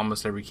in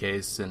almost every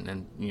case,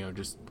 and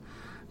just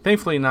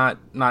thankfully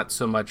not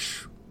so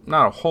much,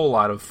 not a whole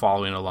lot of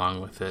following along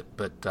with it,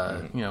 but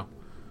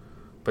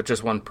but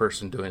just one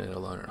person doing it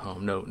alone at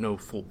home. No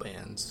full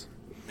bands.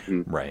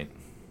 Right.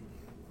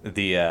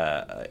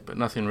 But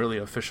nothing really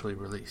officially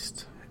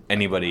released.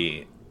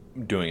 Anybody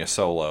doing a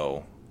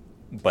solo,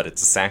 but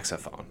it's a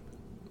saxophone.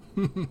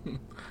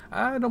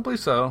 I don't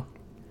believe so.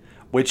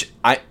 Which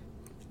I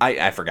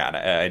forgot.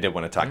 I did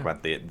want to talk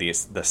about the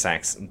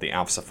sax, the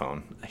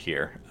alpsaphone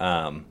here.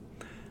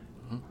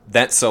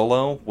 That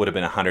solo would have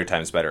been 100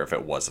 times better if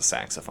it was a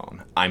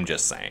saxophone. I'm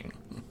just saying.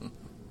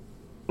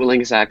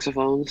 Dueling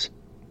saxophones?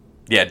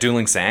 Yeah,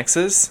 Dueling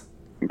Saxes?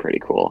 Pretty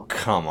cool.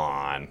 Come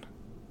on.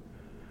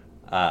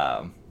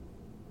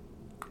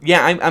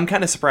 Yeah, I'm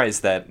kind of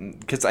surprised that,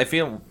 because I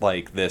feel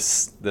like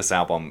this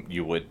album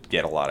you would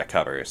get a lot of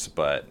covers,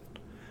 but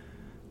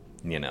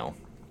you know,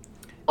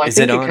 Well, is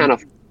it on? kind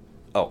of.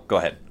 Oh, go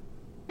ahead.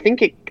 I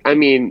think it. I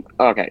mean,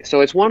 okay,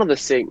 so it's one of the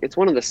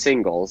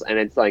singles, and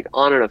it's like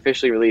on an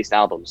officially released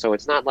album, so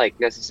it's not like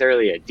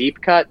necessarily a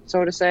deep cut,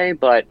 so to say,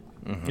 but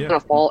Yeah.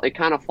 it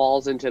kind of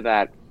falls into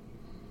that,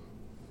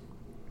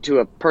 to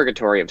a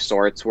purgatory of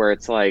sorts, where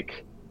it's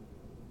like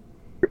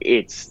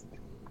it's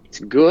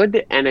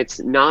good and it's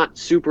not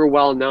super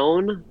well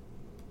known,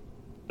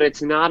 but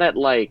it's not at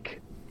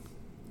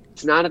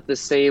the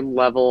same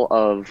level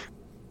of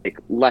like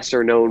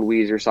lesser known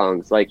Weezer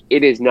songs. Like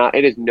it is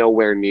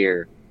nowhere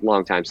near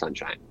Long Time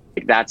Sunshine.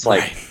 Like that's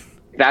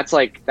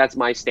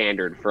my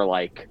standard for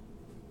like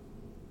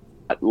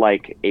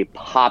a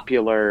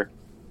popular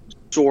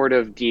sort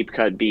of deep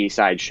cut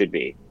B-side should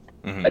be.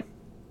 Mm-hmm. But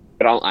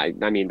I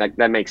mean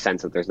that makes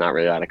sense that there's not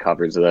really a lot of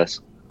covers of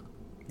this.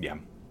 Yeah.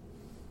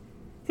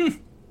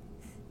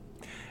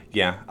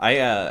 Yeah,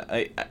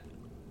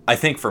 I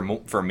think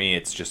for me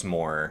it's just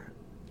more,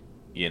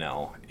 you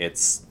know,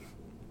 it's.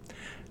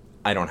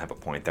 I don't have a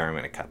point there. I'm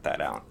going to cut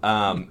that out.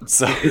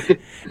 So,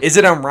 is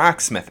it on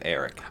Rocksmith,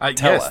 Eric?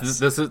 Tell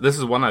yes, us. this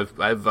is one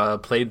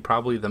I've played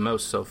probably the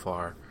most so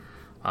far.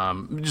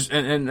 Just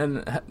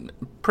and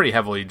pretty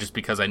heavily just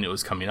because I knew it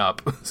was coming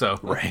up. So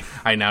Right.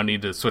 I now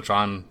need to switch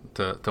on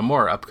to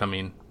more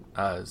upcoming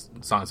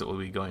songs that we'll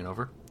be going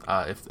over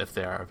if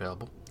they are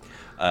available.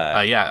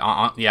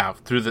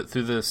 Through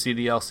the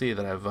CDLC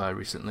that I've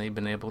recently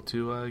been able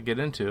to get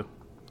into.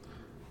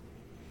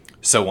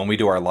 So when we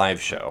do our live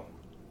show,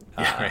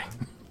 Yeah, right.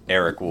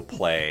 Eric will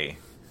play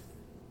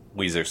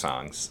Weezer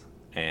songs,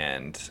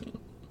 and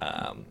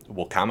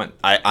we'll comment.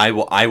 I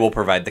will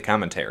provide the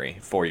commentary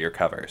for your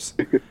covers.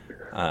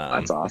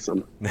 That's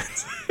awesome.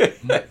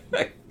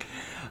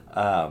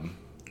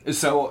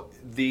 So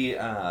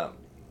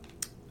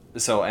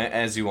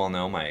as you all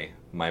know,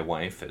 my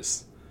wife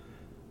is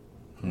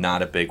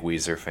not a big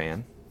Weezer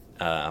fan,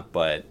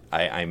 but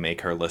I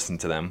make her listen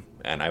to them,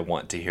 and I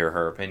want to hear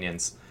her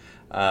opinions,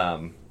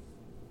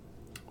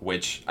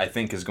 which I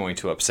think is going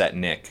to upset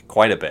Nick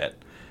quite a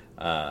bit.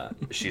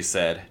 She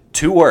said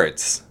 2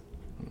 words: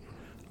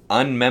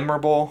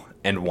 unmemorable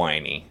and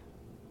whiny.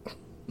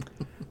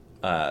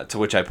 To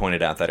which I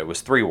pointed out that it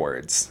was 3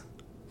 words.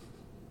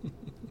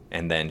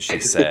 And then she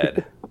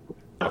said,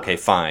 okay,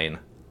 fine,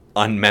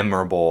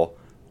 unmemorable,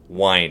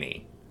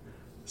 whiny.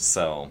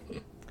 So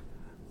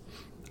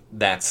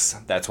that's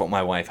what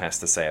my wife has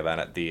to say about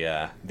it.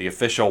 The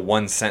official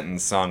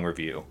 1-sentence song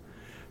review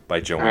by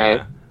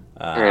Joanna.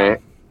 All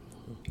right.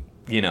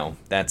 You know,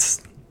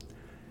 that's.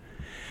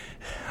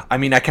 I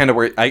mean, I kind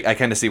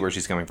of see where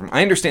she's coming from.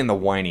 I understand the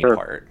whiny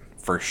part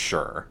for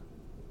sure.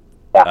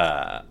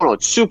 Oh,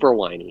 it's super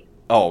whiny.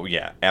 Oh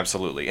yeah,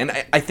 absolutely, and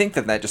I think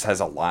that just has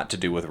a lot to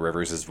do with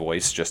Rivers'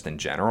 voice, just in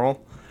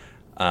general.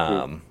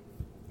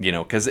 You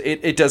know, because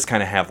it does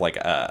kind of have like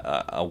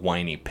a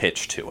whiny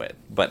pitch to it,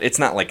 but it's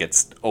not like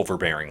it's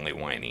overbearingly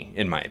whiny,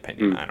 in my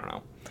opinion. I don't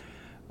know.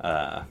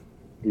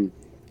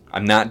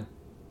 I'm not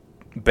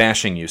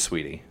bashing you,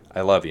 sweetie. I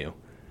love you.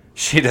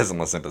 She doesn't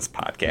listen to this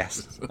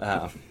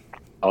podcast.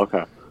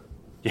 Okay.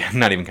 Yeah,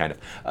 not even kind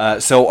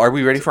of. So are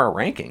we ready for our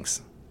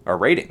rankings? Our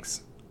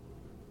ratings?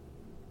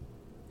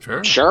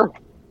 Sure. Sure.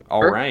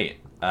 All right.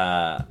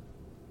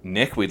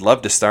 Nick, we'd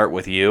love to start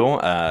with you.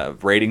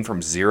 Rating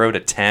from 0 to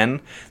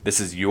 10. This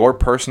is your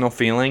personal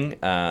feeling.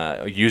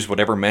 Use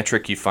whatever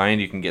metric you find.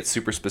 You can get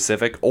super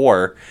specific,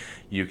 or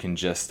you can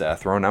just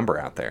throw a number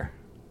out there.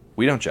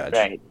 We don't judge.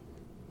 Right.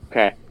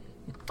 Okay.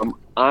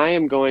 I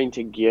am going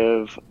to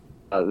give,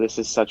 this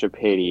is such a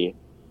pity,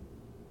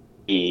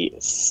 a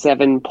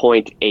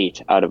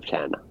 7.8 out of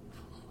 10.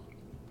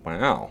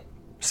 Wow.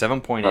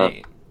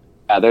 7.8.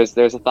 Yeah,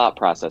 there's a thought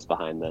process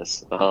behind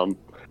this.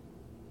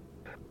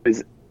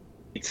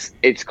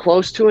 It's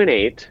close to an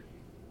 8.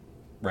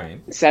 Right.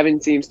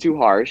 7 seems too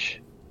harsh,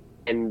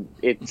 and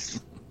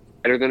it's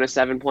better than a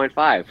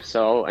 7.5.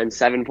 So, and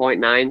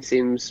 7.9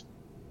 seems,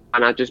 why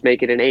not just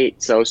make it an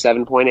 8? So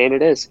 7.8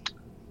 it is.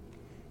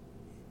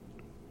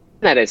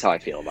 That is how I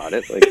feel about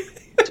it. Like,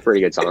 it's a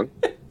pretty good song.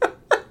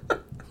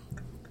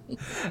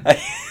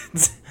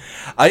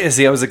 I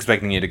see. I was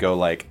expecting you to go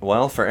like,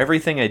 well, for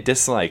everything I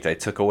disliked, I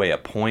took away a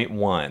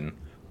 0.1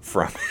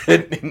 from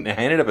it, and I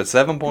ended up at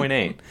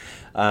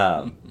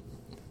 7.8.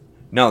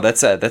 No, that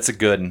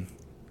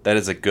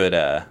is a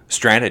good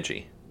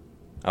strategy.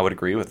 I would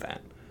agree with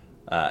that.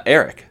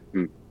 Eric,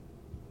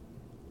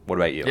 what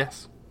about you?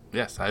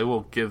 Yes, I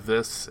will give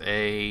this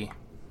a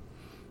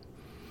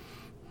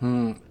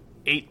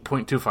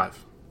 8.25.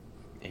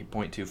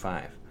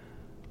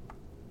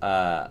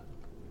 8.25.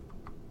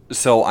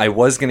 So I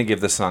was going to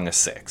give this song a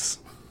 6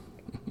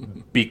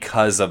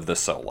 because of the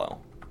solo.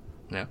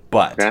 Yeah.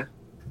 But, Okay.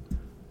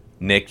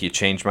 Nick, you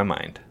changed my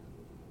mind.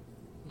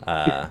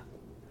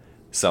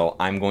 So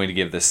I'm going to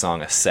give this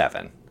song a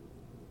 7.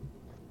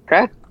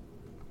 Okay.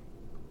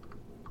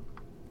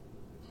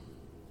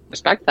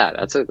 Respect that.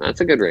 That's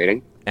a good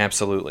rating.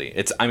 Absolutely.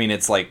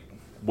 It's like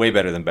way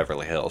better than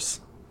Beverly Hills.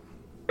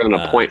 Better than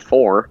a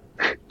 0.4.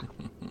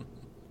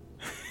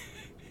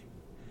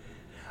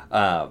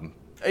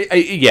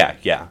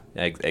 Yeah,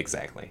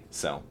 exactly.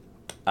 So,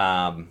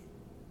 all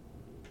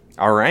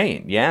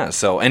right, yeah.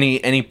 So,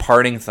 any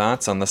parting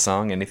thoughts on the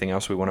song? Anything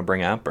else we want to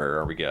bring up, or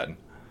are we good?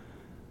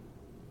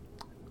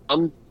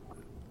 One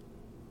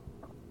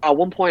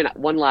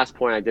last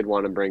point I did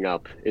want to bring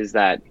up is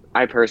that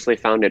I personally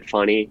found it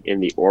funny in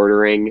the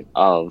ordering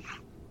of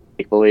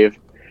Make Believe,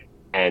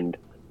 and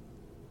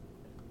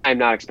I'm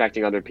not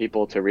expecting other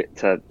people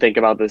to think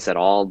about this at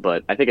all,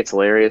 but I think it's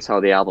hilarious how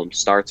the album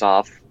starts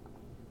off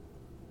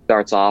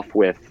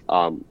with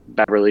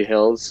Beverly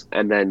Hills,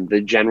 and then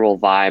the general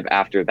vibe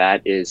after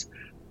that is,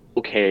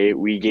 okay,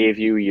 we gave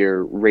you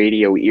your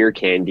radio ear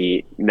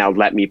candy, now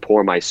let me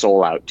pour my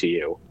soul out to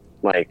you.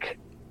 Like,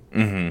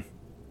 not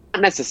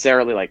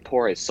necessarily like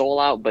pour his soul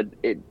out, but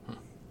it's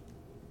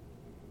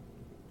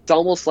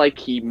almost like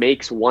he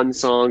makes one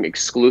song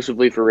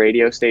exclusively for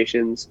radio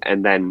stations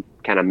and then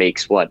kind of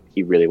makes what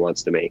he really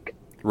wants to make.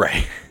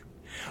 Right.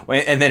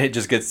 And then it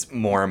just gets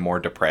more and more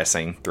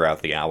depressing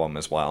throughout the album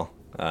as well.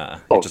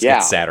 It just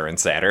gets sadder and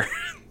sadder.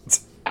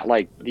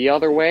 Like The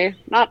Other Way,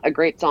 not a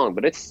great song,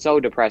 but it's so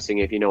depressing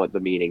if you know what the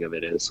meaning of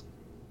it is.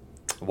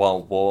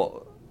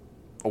 Well,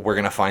 we're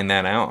going to find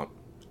that out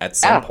at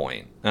some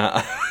point.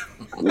 I'm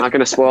not going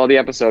to spoil the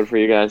episode for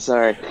you guys,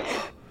 sorry.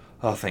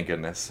 Oh, thank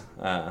goodness.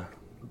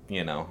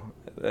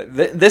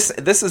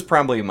 This is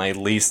probably my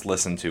least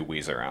listened to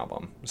Weezer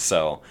album,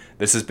 so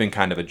this has been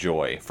kind of a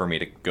joy for me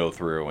to go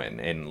through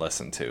and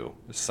listen to.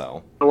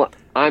 So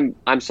I'm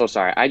so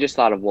sorry. I just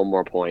thought of one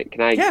more point.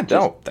 Can I? Yeah,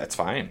 no, that's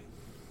fine.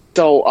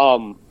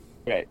 So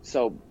okay.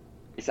 So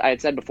I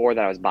had said before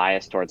that I was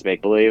biased towards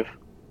Make Believe,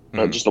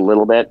 just a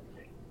little bit.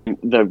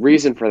 The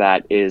reason for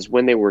that is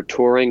when they were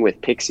touring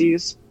with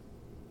Pixies.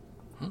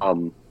 I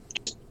don't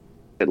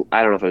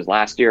know if it was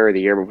last year or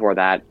the year before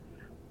that.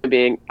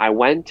 I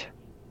went.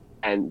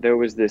 And there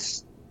was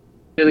this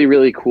really,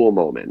 really cool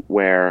moment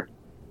where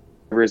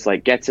Rivers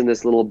like gets in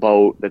this little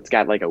boat that's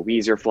got like a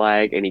Weezer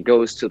flag, and he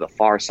goes to the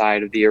far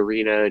side of the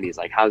arena, and he's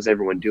like, "How's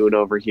everyone doing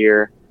over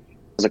here?"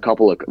 There's a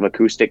couple of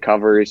acoustic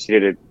covers. He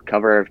did a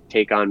cover of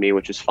 "Take on Me,"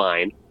 which was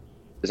fine.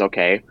 It was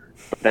okay.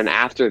 But then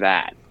after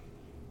that,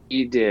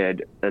 he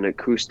did an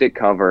acoustic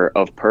cover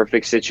of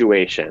 "Perfect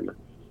Situation,"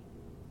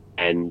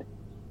 and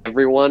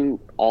everyone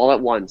all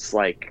at once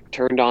like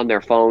turned on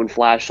their phone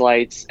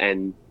flashlights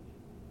and.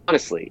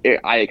 Honestly,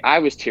 I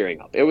was tearing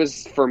up. It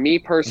was, for me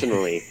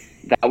personally,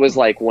 that was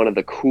like one of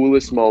the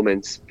coolest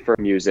moments for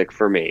music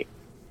for me.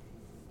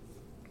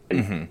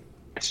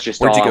 It's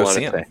just Where'd all you go I want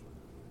see to him? say.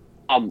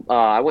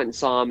 I went and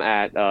saw him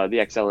at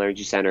the XL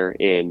Energy Center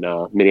in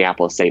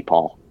Minneapolis, St.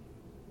 Paul.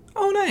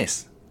 Oh,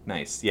 nice.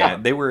 Yeah,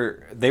 they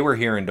were here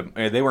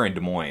they were in Des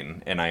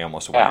Moines, and I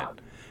almost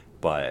went,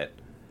 but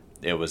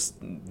it was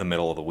the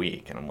middle of the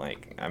week, and I'm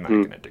like, I'm not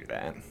gonna do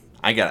that.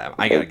 I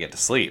gotta get to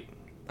sleep.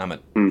 I'm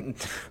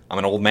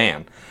an old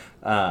man.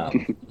 Yeah,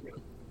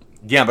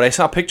 but I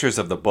saw pictures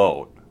of the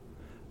boat.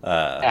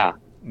 I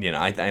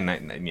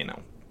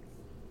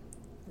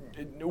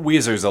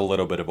Weezer's a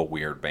little bit of a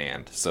weird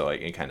band, so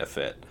it kind of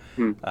fit.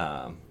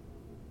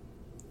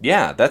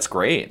 Yeah, that's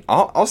great.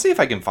 I'll see if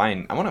I can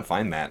find. I want to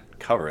find that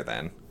cover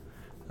then.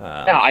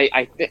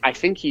 I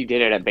think he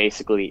did it at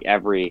basically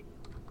every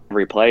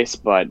place,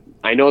 but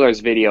I know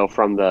there's video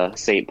from the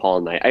St.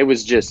 Paul night.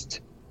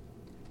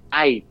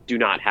 I do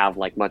not have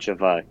like much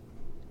of a. I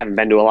haven't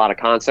been to a lot of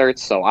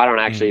concerts, so I don't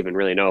actually even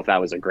really know if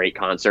that was a great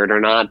concert or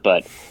not.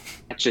 But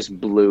it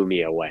just blew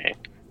me away.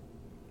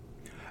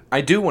 I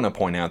do want to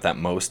point out that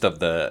most of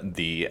the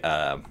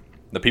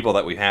people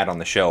that we've had on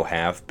the show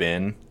have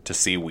been to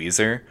see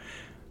Weezer,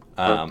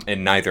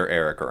 and neither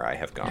Eric or I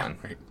have gone.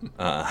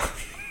 Yeah, right.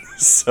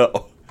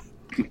 So,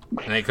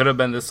 and it could have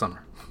been this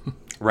summer,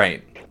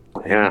 right?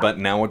 Yeah. But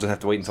now we'll just have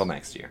to wait until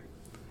next year.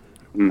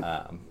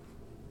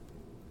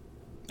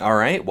 All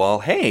right. Well,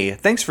 hey,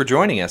 thanks for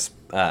joining us,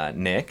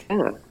 Nick. Yeah.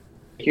 Thank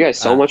you guys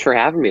so much for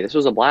having me. This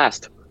was a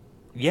blast.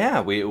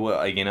 Yeah, we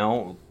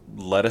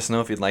let us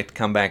know if you'd like to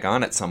come back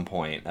on at some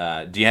point.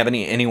 Do you have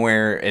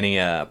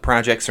any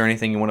projects or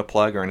anything you want to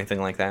plug or anything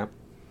like that?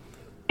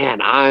 Man,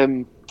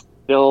 I'm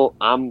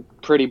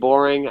pretty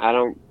boring. I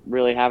don't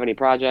really have any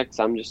projects.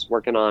 I'm just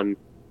working on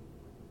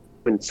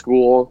in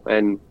school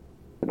and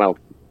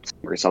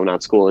so I'm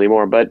not school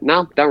anymore. But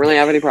no, don't really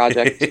have any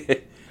projects.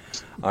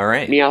 All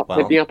right. Hit me up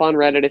on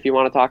Reddit if you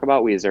want to talk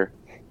about Weezer.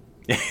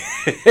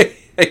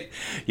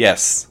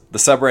 Yes, the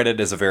subreddit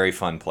is a very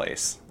fun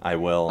place. I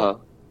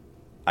will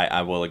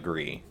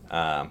agree.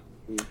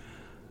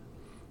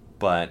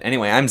 But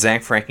anyway, I'm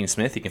Zach Fracking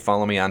Smith. You can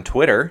follow me on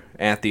Twitter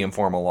at The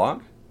Informal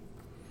Log.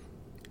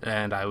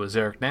 And I was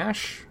Eric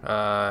Nash.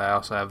 I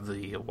also have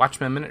the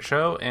Watchmen Minute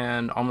Show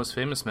and Almost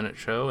Famous Minute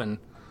Show, and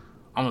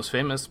Almost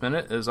Famous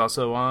Minute is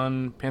also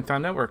on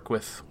Pantheon Network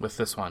with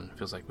this one.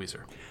 Feels like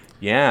Weezer.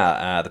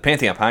 Yeah, the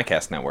Pantheon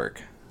Podcast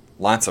Network.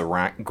 Lots of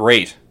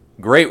great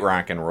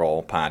rock and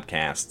roll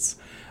podcasts.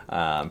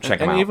 Check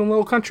them out. And even a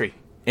little country.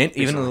 And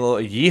even a little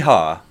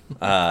yeehaw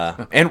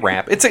and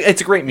rap. It's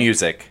a great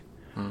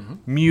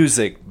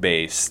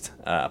music-based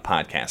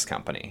podcast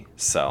company.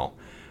 So,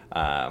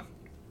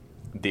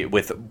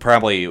 with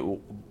probably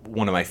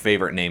one of my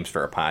favorite names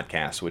for a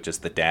podcast, which is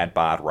the Dad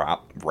Bod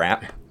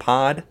Rap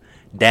Pod.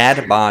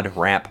 Dad Bod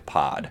Rap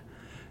Pod.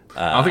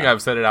 I don't think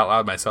I've said it out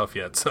loud myself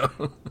yet. So,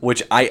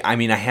 which I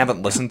mean I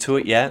haven't listened to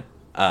it yet,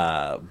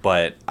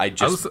 but I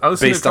just I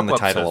based on the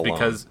title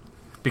alone.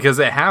 Because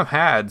they have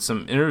had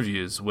some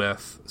interviews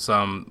with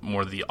some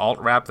more of the alt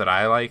rap that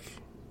I like.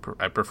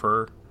 I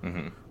prefer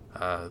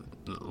a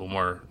little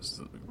more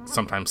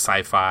sometimes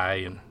sci-fi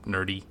and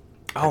nerdy.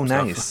 Oh,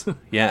 nice!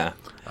 Yeah.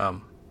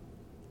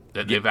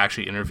 They've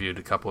actually interviewed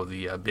a couple of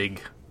the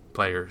big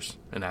players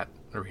in that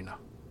arena.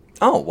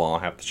 Oh, well, I'll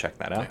have to check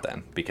that out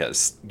then,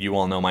 because you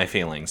all know my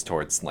feelings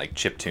towards like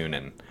chiptune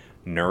and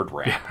nerd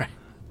rap.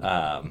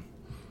 Yeah, right.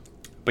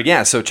 But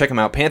yeah, so check them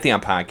out,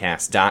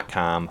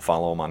 PantheonPodcast.com.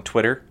 Follow them on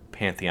Twitter,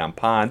 Pantheon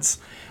Pods.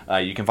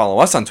 You can follow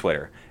us on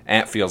Twitter,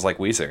 at Feels Like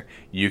Weezer.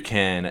 You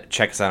can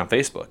check us out on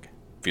Facebook,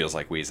 Feels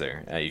Like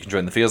Weezer. You can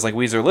join the Feels Like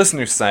Weezer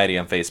Listener Society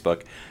on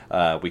Facebook.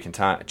 We can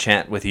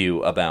chat with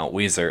you about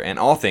Weezer and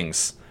all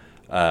things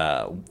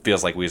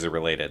Feels Like Weezer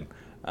related.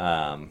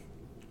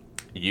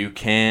 You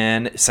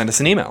can send us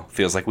an email,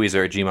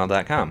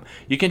 feelslikeweezer@gmail.com.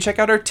 You can check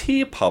out our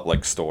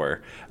TeePublic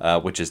store,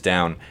 which is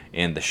down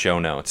in the show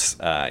notes.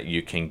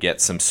 You can get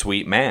some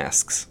sweet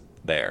masks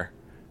there.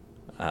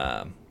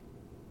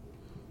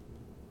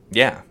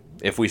 Yeah,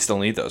 if we still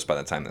need those by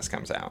the time this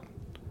comes out.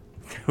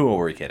 Who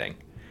are we kidding?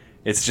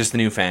 It's just a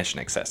new fashion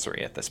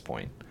accessory at this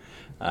point.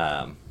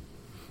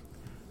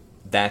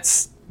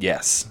 That's,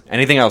 yes.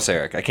 Anything else,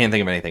 Eric? I can't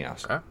think of anything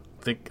else. I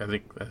think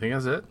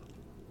that's it.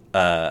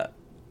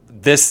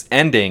 This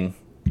ending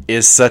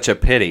is such a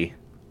pity.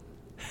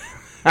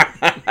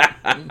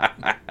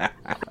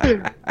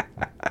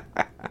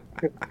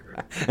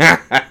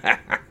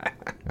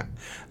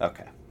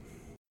 Okay.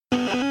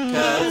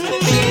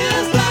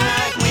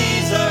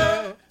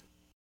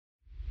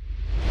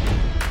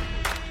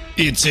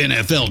 It's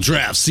NFL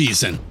draft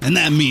season, and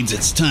that means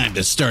it's time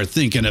to start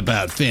thinking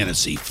about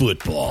fantasy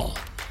football.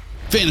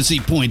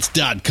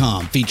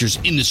 FantasyPoints.com features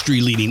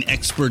industry-leading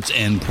experts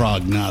and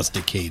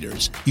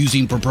prognosticators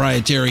using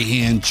proprietary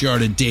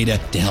hand-charted data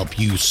to help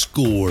you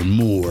score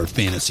more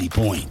fantasy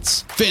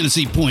points.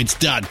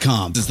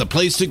 FantasyPoints.com is the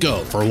place to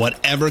go for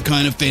whatever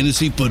kind of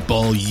fantasy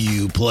football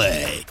you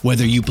play.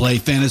 Whether you play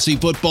fantasy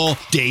football,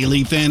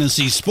 daily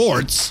fantasy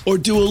sports, or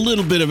do a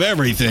little bit of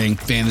everything,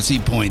 Fantasy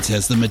Points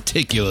has the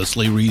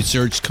meticulously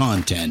researched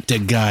content to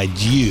guide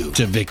you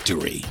to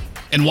victory.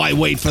 And why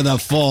wait for the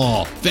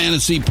fall?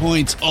 Fantasy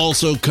Points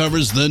also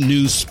covers the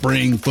new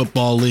spring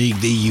football league,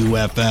 the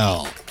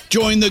UFL.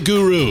 Join the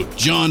guru,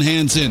 John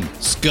Hansen,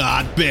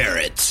 Scott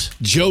Barrett,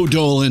 Joe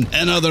Dolan,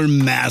 and other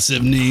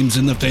massive names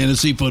in the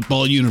fantasy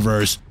football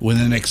universe with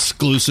an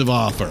exclusive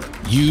offer.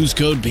 Use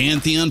code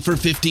Pantheon for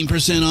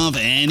 15% off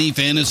any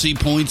Fantasy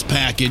Points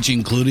package,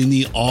 including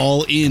the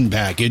all-in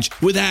package,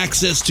 with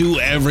access to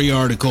every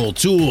article,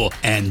 tool,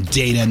 and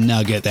data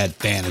nugget that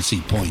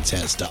Fantasy Points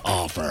has to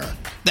offer.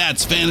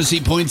 That's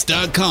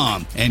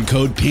FantasyPoints.com and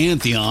code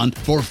Pantheon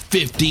for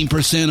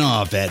 15%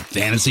 off at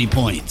Fantasy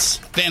Points.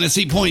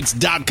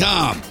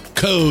 FantasyPoints.com,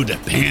 code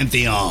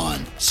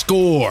Pantheon.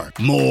 Score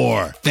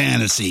more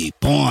fantasy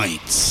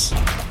points.